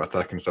make some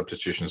attacking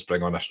substitutions,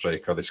 bring on a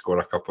striker, they score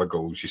a couple of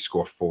goals, you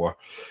score 4.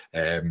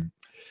 Can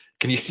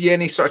you see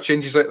any sort of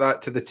changes like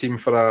that to the team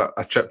for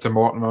a trip to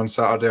Morton on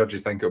Saturday, or do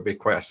you think it'll be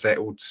quite a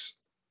settled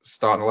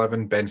starting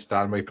 11? Ben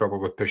Stanway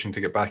probably pushing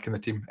to get back in the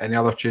team. Any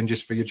other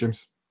changes for you,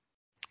 James?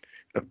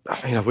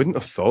 I mean, I wouldn't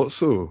have thought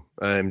so.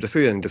 Just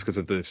because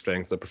of the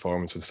strength of the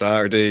performance on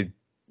Saturday.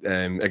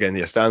 Again,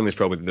 yeah, Stanley's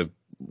probably the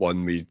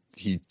one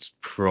he's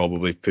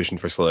probably pushing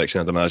for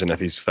selection, I'd imagine, if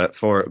he's fit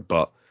for it.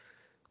 But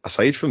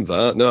aside from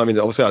that, no, I mean,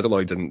 obviously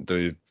Adeloy didn't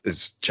do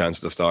his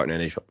chances of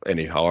starting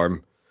any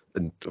harm,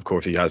 and of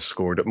course he has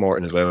scored at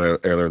Morton as well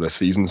earlier this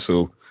season.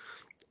 So,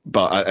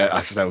 but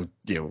I still,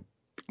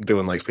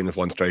 Dylan likes playing with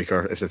one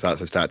striker. It's just that's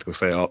his tactical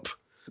setup.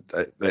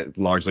 It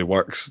largely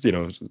works.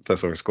 They're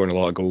sort of scoring a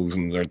lot of goals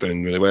and they're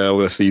doing really well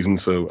this season.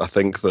 So I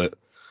think that,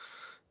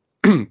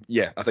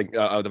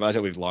 I would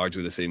imagine we've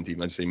largely the same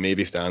team. I'd say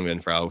maybe Stanley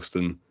and for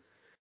Alston,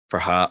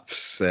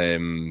 perhaps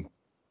a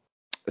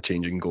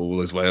changing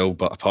goal as well.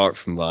 But apart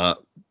from that,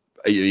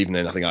 even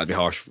then, I think that'd be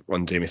harsh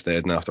on Jamie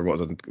Snedden after what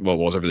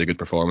was a really good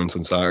performance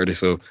on Saturday.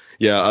 So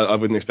yeah, I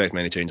wouldn't expect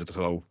many changes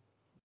at all.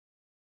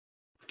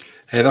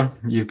 Heather,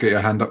 you've got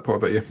your hand up. What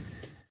about you?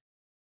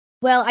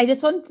 Well, I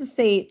just wanted to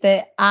say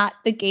that at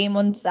the game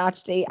on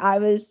Saturday, I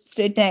was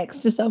stood next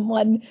to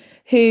someone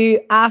who,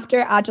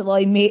 after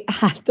Adeloy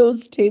had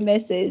those two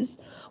misses,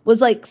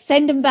 was like,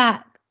 send him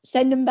back.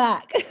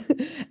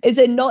 Is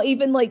in not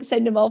even like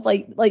send him off,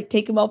 like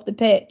take him off the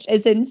pitch,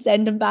 is in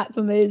send him back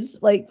from his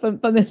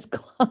from his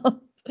club.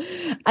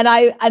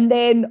 And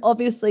then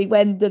obviously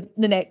when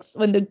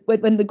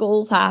the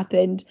goals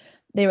happened,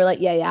 they were like,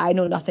 yeah, I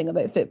know nothing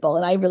about football,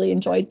 and I really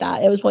enjoyed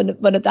that. It was one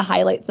of the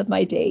highlights of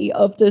my day,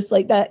 of just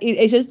like that.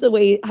 It's just the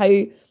way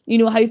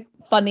how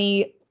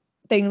funny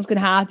things can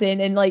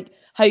happen, and like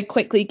how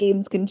quickly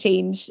games can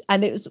change.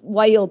 And it was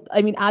wild.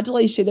 I mean,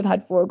 Adeloy should have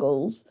had 4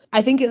 goals.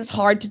 I think it's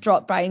hard to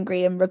drop Brian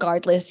Graham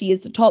regardless. He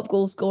is the top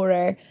goal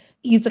scorer.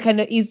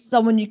 He's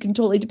someone you can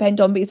totally depend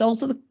on, but he's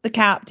also the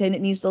captain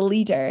and he's the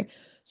leader.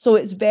 So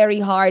it's very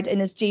hard.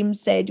 And as James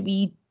said,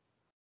 we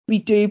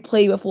do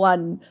play with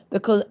one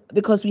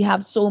because we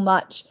have so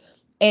much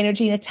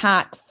energy and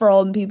attack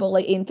from people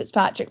like Ian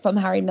Fitzpatrick, from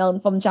Harry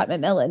Milne, from Jack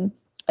McMillan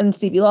and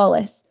Stevie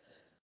Lawless.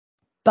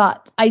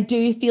 But I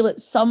do feel at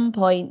some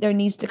point there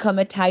needs to come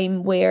a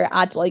time where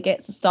Adeloy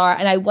gets a start,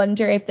 and I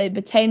wonder if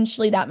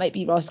potentially that might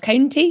be Ross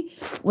County,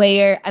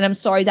 and I'm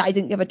sorry that I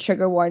didn't give a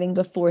trigger warning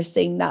before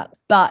saying that,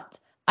 but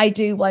I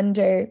do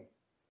wonder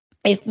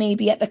if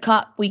maybe at the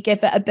cup we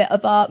give him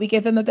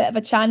a bit of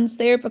a chance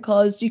there,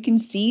 because you can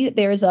see that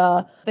there's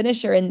a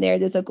finisher in there,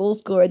 there's a goal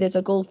scorer, there's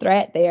a goal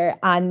threat there,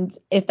 and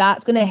if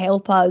that's going to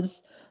help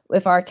us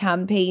with our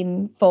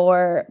campaign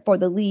for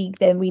the league,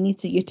 then we need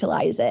to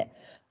utilise it.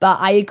 But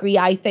I agree.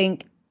 I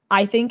think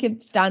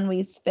if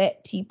Stanley's fit,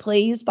 he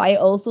plays. But I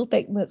also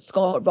think that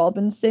Scott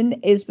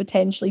Robinson is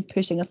potentially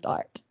pushing a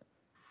start.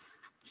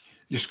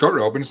 Your Scott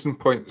Robinson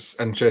point's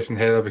interesting,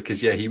 Heather, because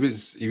he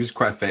was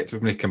quite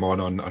effective when he came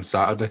on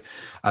Saturday.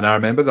 And I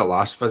remember the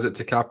last visit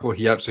to Capello,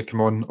 he actually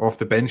came on off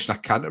the bench, and I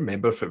can't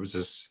remember if it was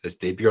his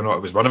debut or not.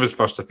 It was one of his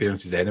first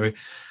appearances anyway.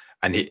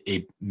 And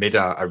he made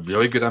a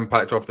really good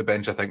impact off the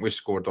bench. I think we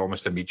scored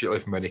almost immediately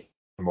from when he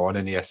came on,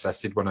 and he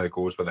assisted one of the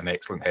goals with an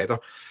excellent header.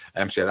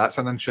 So that's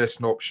an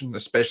interesting option,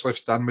 especially if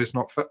Stanley's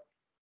not fit.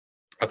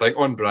 I think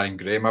on Brian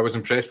Graham, I was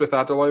impressed with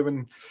Adeloy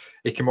when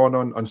he came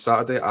on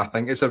Saturday. I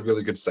think it's a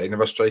really good sign of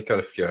a striker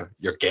if you're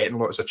getting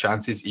lots of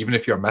chances, even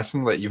if you're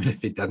missing, like even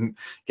if he didn't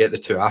get the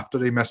 2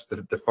 after he missed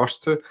the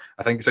first 2.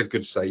 I think it's a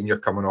good sign you're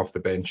coming off the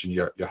bench and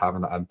you're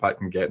having that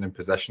impact and getting in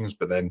positions.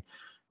 But then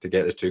to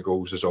get the 2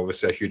 goals is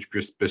obviously a huge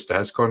boost to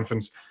his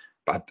confidence.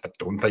 But I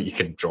don't think you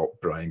can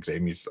drop Brian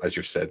Graham. He's, as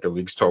you've said, the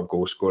league's top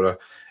goal scorer.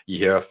 You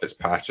hear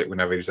Fitzpatrick,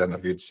 whenever he's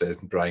interviewed, says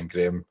Brian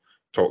Graham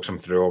talks him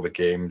through all the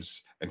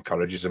games,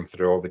 encourages him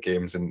through all the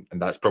games, and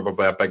that's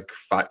probably a big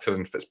factor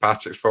in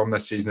Fitzpatrick's form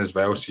this season as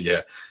well. So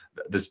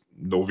there's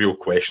no real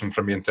question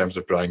for me in terms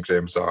of Brian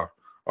Graham's our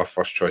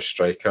first choice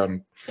striker.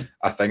 And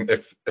I think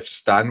if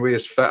Stanley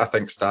is fit, I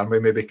think Stanley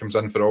maybe comes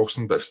in for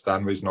Olsen, but if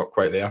Stanley's not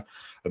quite there,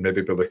 I'd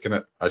maybe be looking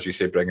at, as you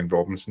say, bringing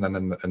Robinson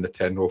in the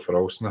 10 role for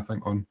Olsen, I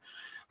think, on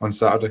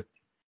Saturday.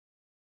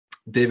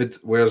 David,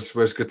 where's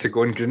good to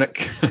go in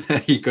Greenock?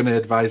 Are you going to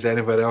advise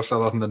anywhere else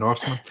other than the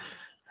Norseman?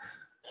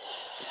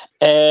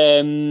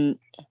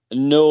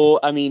 No,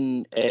 I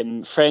mean,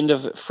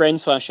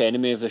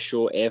 friend/enemy of the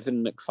show,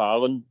 Evan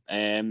McFarlane,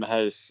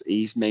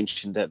 he's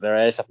mentioned that there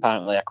is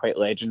apparently a quite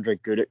legendary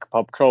Greenock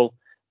pub crawl,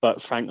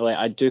 but frankly,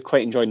 I do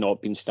quite enjoy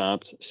not being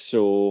stabbed,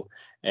 so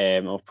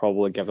I'll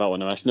probably give that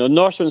one a miss. No,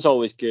 Norseman's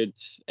always good,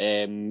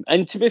 and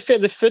to be fair,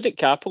 the food at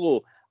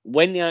Capello,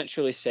 when they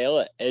actually sell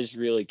it, is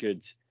really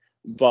good,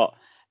 but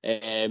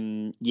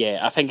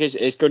I think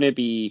it's going to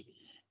be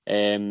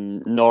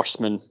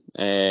Norseman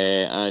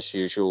as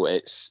usual.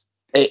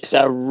 It's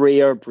a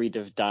rare breed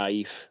of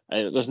dive.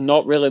 There's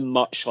not really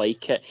much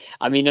like it.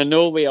 I mean, I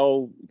know we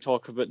all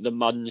talk about the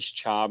Mun's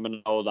charm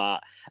and all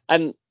that,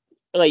 and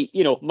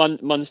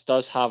Mun's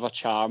does have a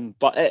charm,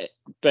 but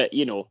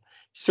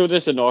so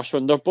does the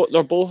Norseman. They're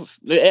both.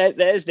 It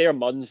is their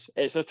Mun's.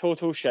 It's a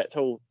total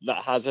shithole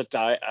that has a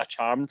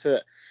charm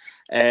to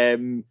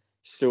it.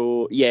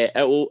 So it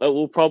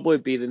will probably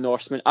be the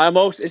Norseman.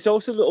 It's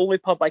also the only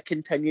pub I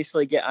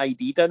continuously get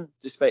ID'd in,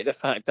 despite the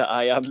fact that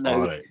I am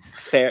now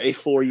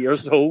 34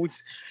 years old.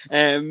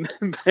 So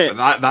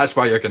that's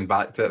why you're going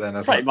back to it then,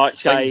 isn't pretty it?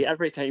 much,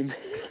 every time.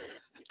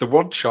 The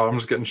word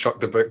charm's getting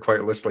chucked about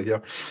quite loosely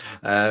here.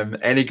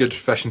 Any good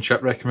fish and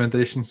chip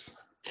recommendations?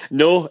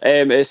 No,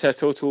 it's a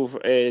total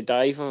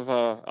dive of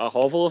a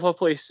hovel of a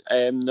place.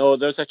 No,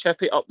 there's a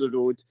chippy up the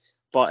road,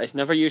 but it's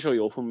never usually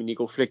open when you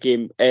go for a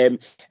game.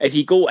 If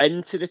you go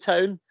into the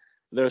town,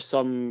 there's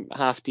some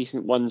half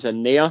decent ones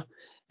in there,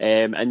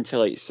 into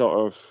like sort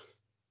of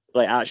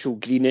like actual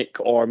Greenock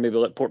or maybe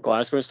like Port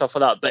Glasgow and stuff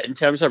like that. But in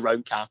terms of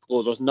round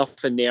capital, there's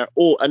nothing there.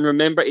 Oh, and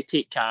remember to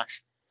take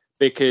cash,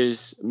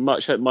 because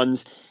much like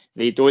Muns,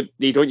 they don't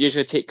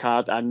usually take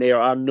card, and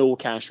there are no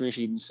cash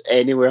machines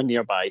anywhere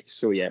nearby.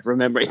 So yeah,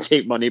 remember to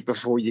take money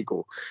before you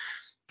go.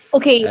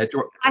 Okay, I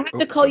have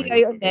to call you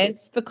out on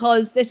this,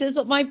 because this is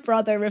what my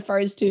brother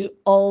refers to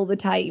all the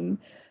time.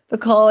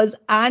 Because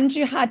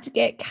Andrew had to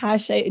get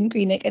cash out in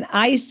Greenock, and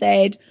I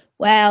said,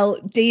 well,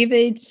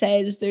 David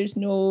says there's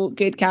no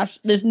good cash,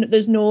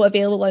 there's no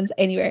available ones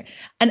anywhere.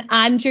 And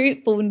Andrew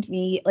phoned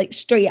me like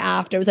straight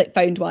after, I was like,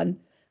 found one.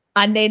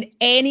 And then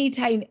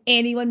anytime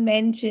anyone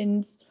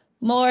mentions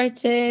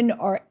Morton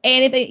or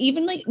anything,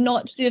 even like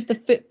not to do with the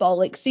football,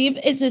 like see if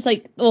it's just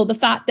like, oh, the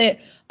fact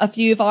that a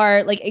few of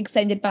our like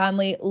extended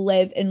family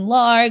live in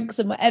Largs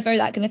and whatever,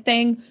 that kind of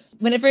thing,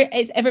 whenever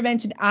it's ever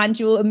mentioned,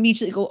 Andrew will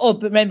immediately go, oh,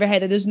 but remember,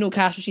 Heather, there's no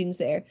cash machines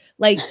there.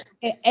 Like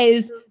it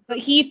is, but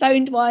he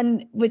found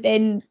one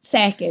within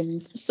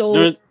seconds.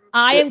 So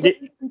I am going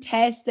to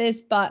contest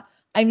this, but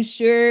I'm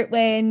sure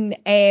when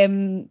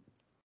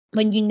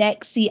you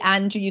next see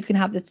Andrew, you can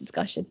have this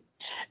discussion.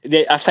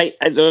 I think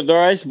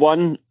there is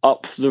one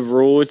up the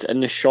road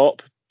in the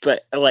shop,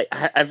 but like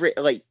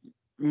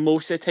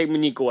most of the time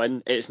when you go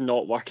in, it's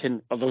not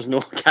working or there's no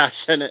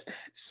cash in it.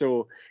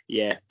 So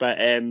yeah, but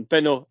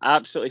no,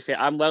 absolutely fair.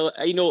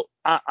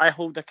 I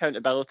hold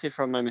accountability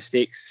for my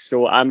mistakes,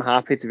 so I'm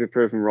happy to be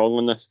proven wrong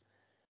on this.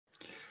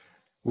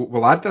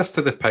 We'll add this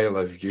to the pile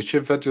of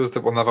YouTube videos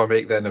that we'll never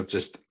make then, of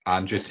just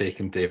Andrew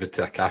taking David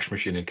to a cash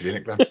machine in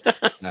Greenock then.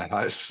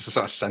 That's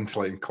sort of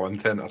scintillating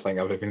content I think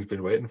everyone's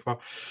been waiting for.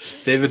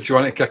 David, do you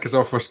want to kick us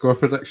off for score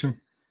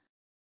prediction?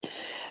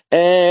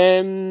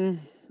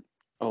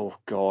 Oh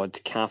God,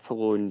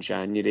 Capello in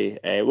January.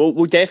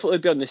 We'll definitely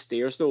be on the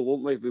stairs though,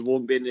 won't we? We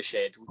won't be in the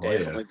shed. We'll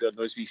definitely be on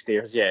those wee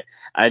stairs, yeah.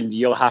 And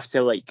you'll have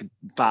to like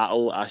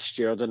battle a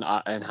steward in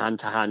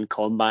hand-to-hand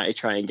combat to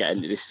try and get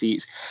into the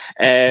seats.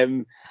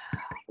 I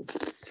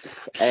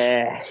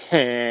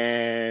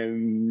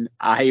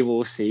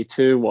will say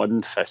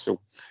 2-1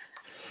 Thistle.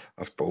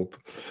 That's bold.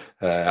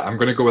 I'm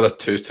going to go with a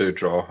 2-2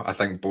 draw. I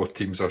think both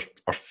teams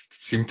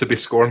seem to be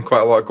scoring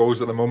quite a lot of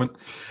goals at the moment.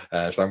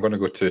 So I'm going to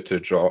go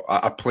 2-2 draw.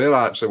 A player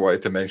I actually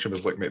wanted to mention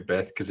was Luke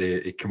Macbeth, because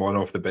he came on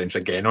off the bench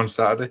again on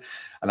Saturday.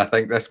 And I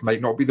think this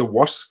might not be the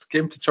worst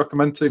game to chuck him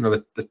into. You know,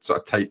 the sort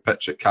of tight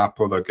pitch at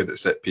Capel, they're good at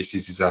set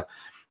pieces.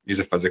 He's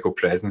a physical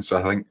presence. So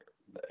I think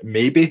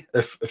maybe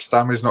if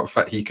Stanley's not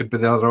fit, he could be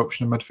the other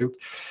option in midfield.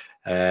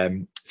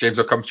 James,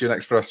 I'll come to you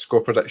next for a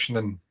score prediction.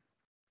 And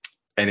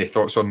any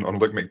thoughts on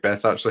Luke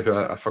Macbeth, actually, who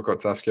I forgot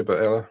to ask you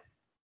about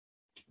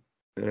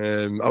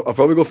earlier? I'll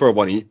probably go for a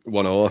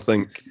 1-0. I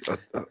think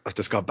I've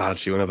just got a bad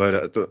feeling about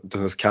it.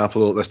 This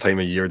Capel at this time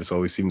of year, this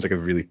always seems like a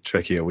really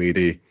tricky away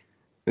day.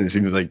 And it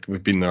seems like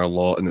we've been there a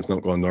lot and it's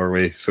not going our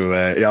way. So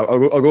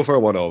I'll go for a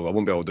 1-0. I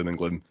won't be all doom and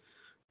gloom.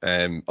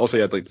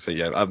 Also, I'd like to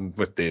say, I'm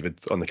with David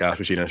on the cash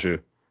machine issue.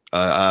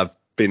 I've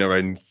been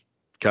around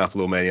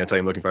Capello many a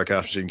time looking for a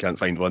cash machine, can't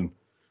find one.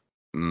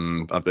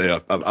 I'm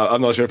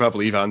not sure if I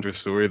believe Andrew's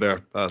story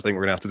there. I think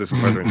we're gonna have to do some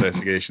further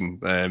investigation.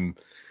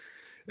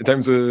 In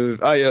terms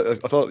of, I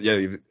thought,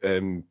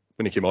 when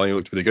he came on, he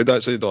looked really good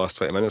actually the last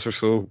 20 minutes or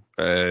so.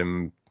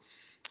 Again,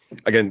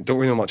 don't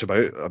really know much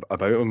about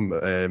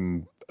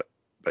him.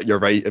 You're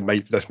right.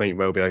 This might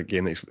well be a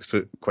game that he's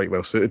quite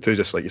well suited to,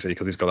 just like you say,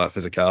 because he's got that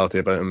physicality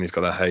about him. He's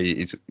got that height.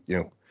 He's,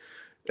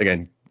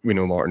 again, we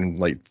know Morton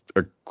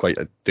are quite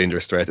a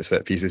dangerous threat at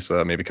set pieces, so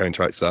that maybe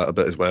counteracts that a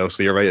bit as well.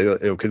 So you're right,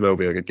 it could well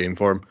be a good game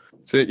for him.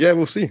 So yeah,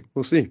 we'll see.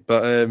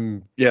 But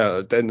then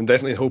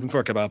definitely hoping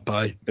for a kebab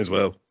pie as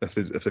well, if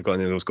they've got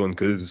any of those going,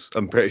 because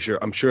I'm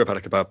sure I've had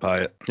a kebab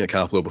pie at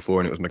Capello before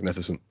and it was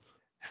magnificent.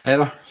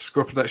 Heather,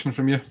 score prediction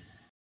from you?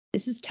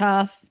 This is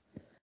tough.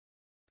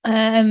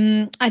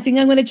 I think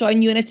I'm going to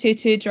join you in a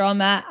 2-2 draw,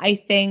 Matt. I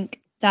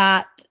think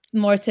that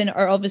Morton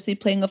are obviously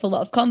playing with a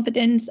lot of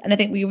confidence, and I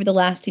think we were the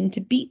last team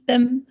to beat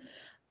them,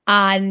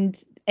 and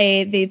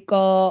they've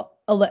got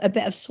a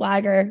bit of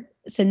swagger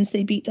since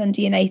they beat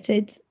Dundee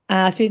United.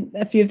 I think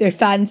a few of their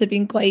fans have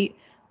been quite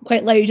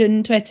loud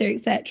on Twitter,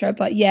 etc.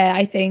 But yeah,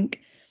 I think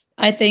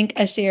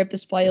a share of the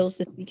spoils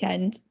this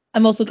weekend.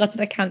 I'm also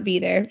gutted I can't be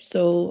there,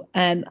 so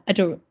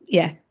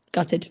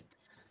gutted.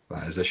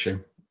 That is a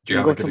shame. Do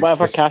you go to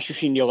whatever cash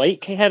machine you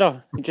like,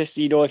 Heather? Just,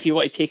 if you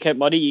want to take out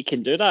money, you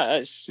can do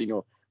that. It's,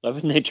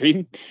 living the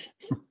dream.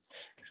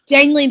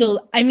 Genuinely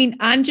though, I mean,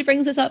 Andrew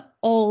brings this up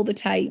all the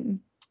time.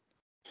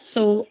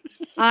 So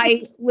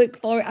I look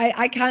forward,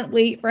 I can't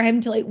wait for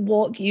him to like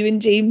walk you and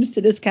James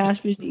to this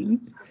cash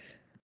machine.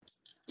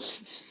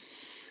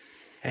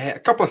 A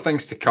couple of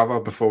things to cover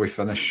before we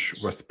finish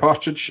with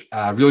Partridge.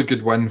 A really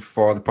good win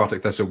for the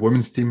Partick Thistle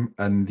women's team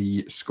in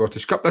the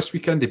Scottish Cup this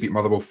weekend. They beat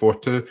Motherwell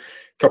 4-2. A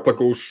couple of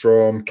goals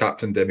from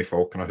captain Demi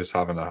Falconer, who's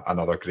having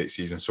another great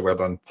season. So well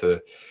done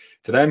to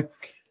them.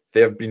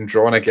 They have been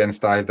drawn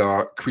against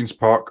either Queen's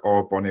Park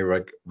or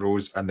Bonnyrigg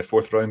Rose in the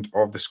fourth round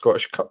of the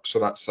Scottish Cup. So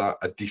that's a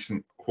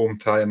decent home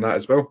tie in that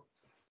as well.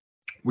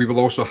 We will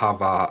also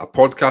have a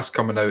podcast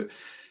coming out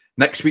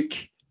next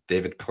week.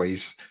 David,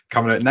 please,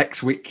 coming out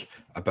next week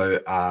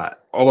about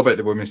all about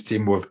the women's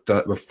team. We've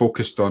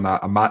focused on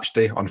a match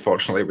day.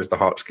 Unfortunately, it was the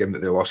Hearts game that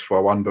they lost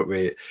 4-1, but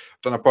we've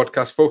done a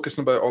podcast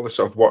focusing about all the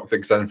sort of work that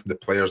goes in from the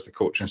players, the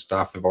coaching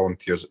staff, the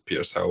volunteers at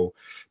Petershill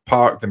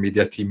Park, the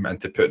media team,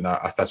 into putting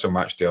a Thistle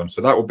match day on.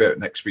 So that will be out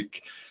next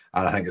week,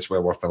 and I think it's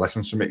well worth a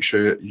listen. So make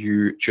sure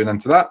you tune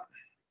into that.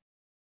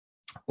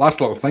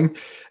 Last little thing,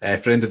 a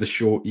friend of the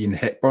show, Ian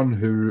Hepburn,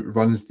 who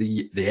runs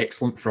the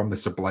Excellent from the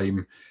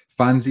Sublime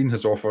fanzine,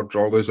 has offered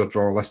Draw Loser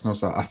Draw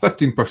listeners a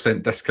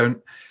 15%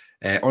 discount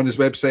on his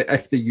website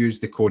if they use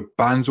the code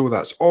BANZO.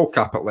 That's all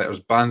capital letters,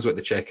 BANZO at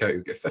the checkout.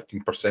 You get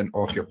 15%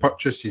 off your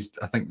purchase.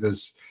 I think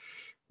there's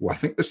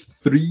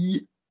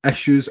 3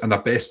 issues and a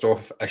best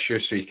of issue,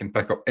 so you can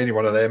pick up any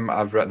one of them.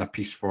 I've written a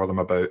piece for them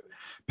about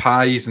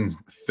pies and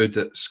food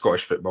at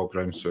Scottish football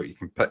grounds, so you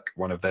can pick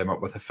one of them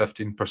up with a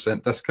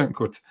 15% discount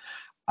code.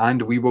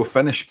 And we will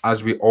finish,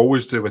 as we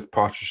always do, with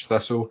Partridge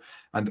Thistle.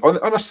 And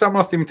on a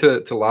similar theme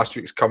to last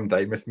week's Come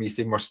Dine With Me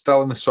theme, we're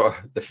still in the sort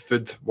of the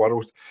food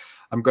world.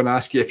 I'm going to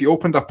ask you, if you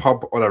opened a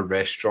pub or a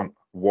restaurant,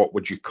 what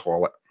would you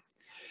call it?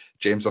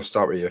 James, I'll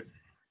start with you.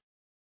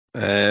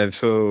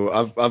 So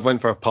I've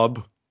went for a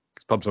pub.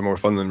 Pubs are more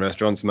fun than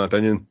restaurants, in my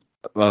opinion.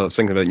 Well, I was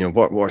thinking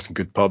about, what are some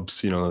good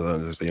pubs?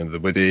 There's the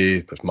Woody,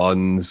 there's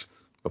Munn's.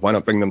 But why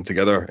not bring them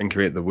together and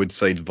create the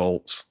Woodside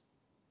Vaults?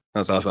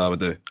 That's what I would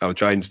do. I would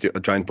try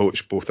and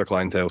poach both their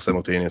clientele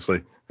simultaneously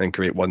and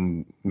create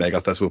one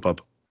mega Thistle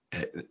pub.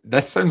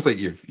 This sounds like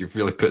you've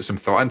really put some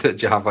thought into it.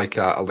 Do you have like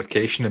a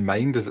location in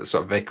mind? Is it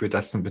sort of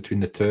equidistant between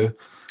the two?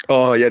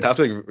 Oh yeah, it'd have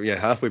to be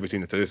halfway between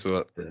the two.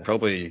 So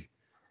probably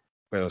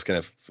where those kind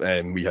of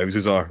wee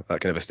houses are, that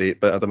kind of estate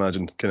bit, I'd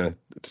imagine, kind of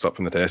just up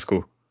from the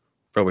Tesco.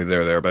 Probably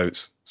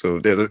thereabouts. So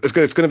it's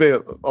going to be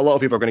a lot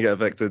of people are going to get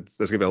evicted.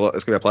 There's going to be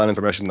it's going to be a planning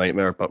permission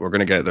nightmare, but we're going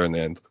to get there in the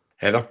end.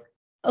 Heather?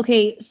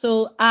 Okay,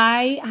 so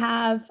I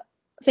have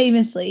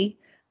famously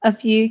a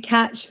few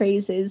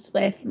catchphrases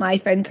with my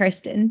friend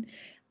Kirsten,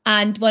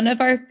 and one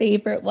of our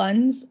favourite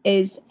ones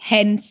is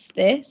hence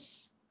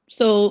this.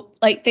 So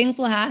like things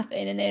will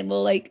happen and then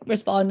we'll like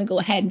respond and go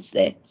hence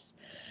this.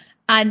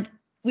 And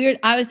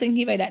I was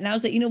thinking about it and I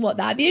was like, you know what,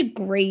 that'd be a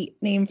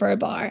great name for a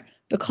bar,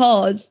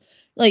 because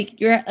like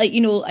you're like,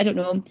 I don't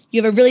know,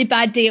 you have a really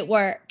bad day at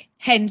work,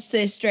 hence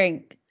this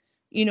drink.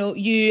 You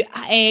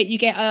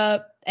get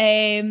a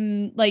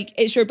like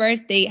it's your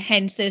birthday,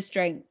 hence this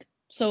drink.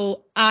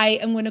 So I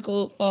am going to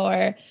go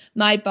for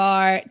my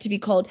bar to be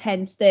called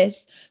hence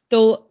this.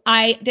 Though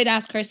I did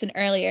ask Kirsten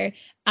earlier,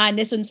 and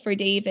this one's for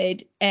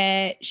David.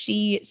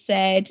 She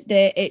said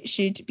that it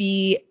should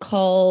be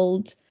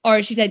called,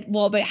 or she said,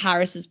 what about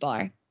Harris's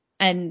bar?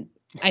 And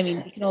I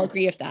mean, we can all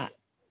agree with that.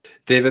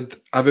 David,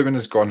 everyone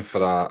has gone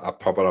for a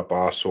pub or a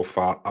bar so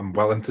far. I'm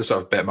willing to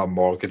sort of bet my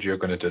mortgage you're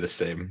going to do the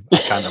same. I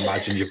can't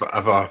imagine you've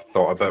ever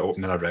thought about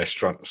opening a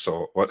restaurant.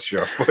 So what's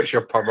your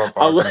pub or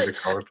bar going to be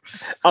called?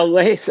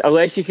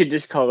 Unless you could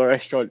just call a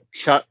restaurant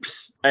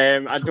Chips.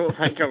 I don't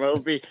think it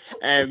will be.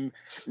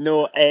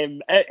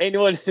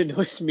 Anyone who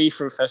knows me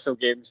from Thistle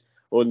games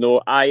will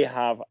know I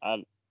have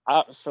an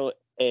absolute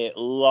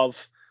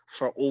love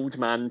for old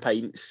man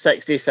pints,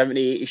 60,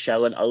 70, 80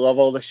 shilling. I love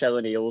all the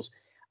shilling ales.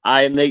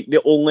 I am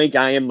the only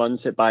guy in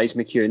Munns that buys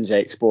McEwen's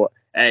Export.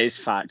 It is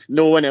fact.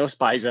 No one else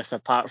buys this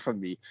apart from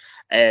me.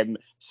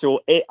 So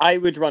I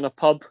would run a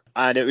pub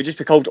and it would just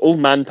be called Old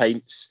Man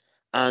Pints,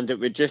 and it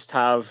would just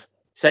have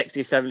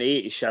 60, 70,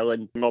 80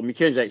 shilling. Well,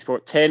 McEwen's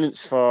Export,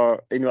 tenants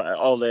for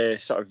all the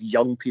sort of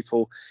young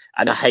people,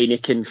 and a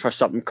Heineken for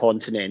something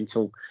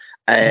continental.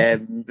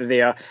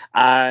 There,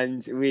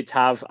 and we'd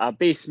have a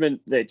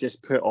basement that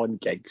just put on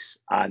gigs,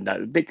 and that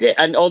would be great.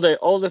 And all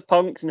the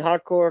punks and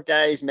hardcore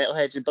guys,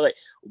 metalheads, would be like,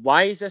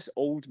 why is this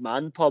old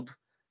man pub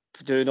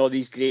doing all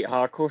these great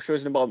hardcore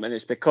shows in the bottom? And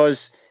it's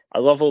because I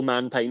love old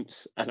man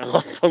pints and I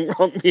love punk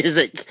rock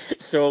music,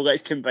 so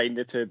let's combine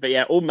the two. But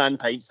yeah, old man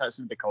pints, that's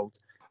what it'd be called.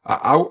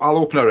 I'll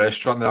open a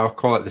restaurant there. I'll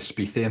call it the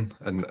Spiethian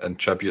in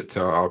tribute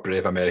to our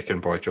brave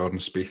American boy Jordan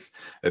Spieth.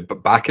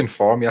 But back in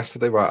form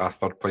yesterday, with a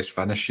third place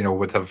finish,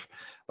 would have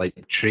like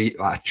a tree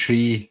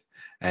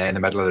in the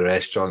middle of the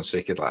restaurant, so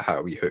you could like have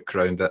a wee hook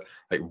around it,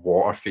 like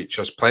water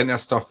features, plenty of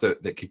stuff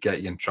that could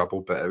get you in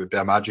trouble. But it would be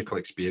a magical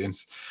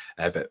experience.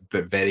 But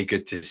very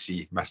good to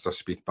see Mr.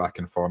 Spieth back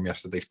in form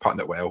yesterday. He's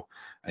putting it well,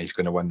 and he's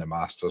going to win the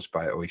Masters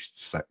by at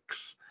least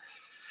 6.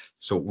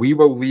 So we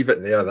will leave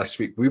it there this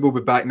week. We will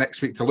be back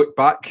next week to look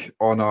back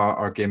on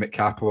our game at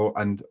Capello,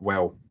 and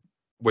well,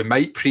 we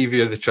might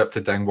preview the trip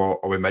to Dingwall,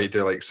 or we might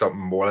do like something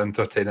more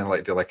entertaining,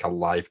 like do like a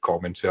live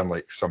commentary on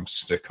like some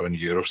snooker on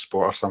Eurosport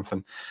or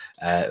something.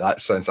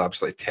 That sounds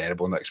absolutely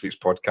terrible. Next week's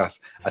podcast.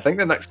 I think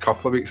the next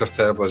couple of weeks are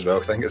terrible as well,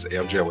 because I think it's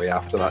Airdrie away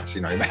after that, so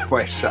you know you might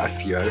want to set a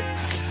few out.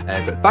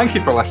 But thank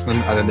you for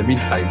listening, and in the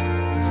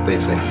meantime, stay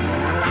safe.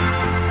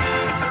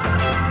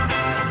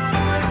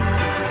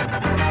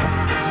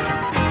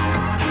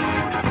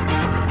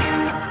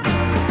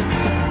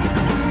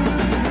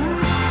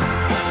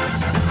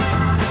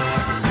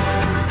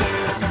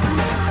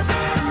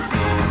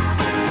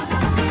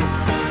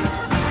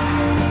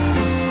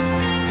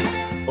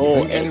 I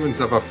think anyone's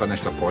ever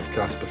finished a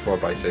podcast before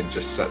by saying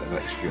just sit the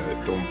next few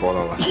out, don't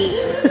bother listening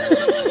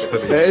to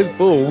it. It is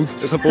bold.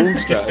 It's a bold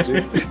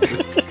strategy.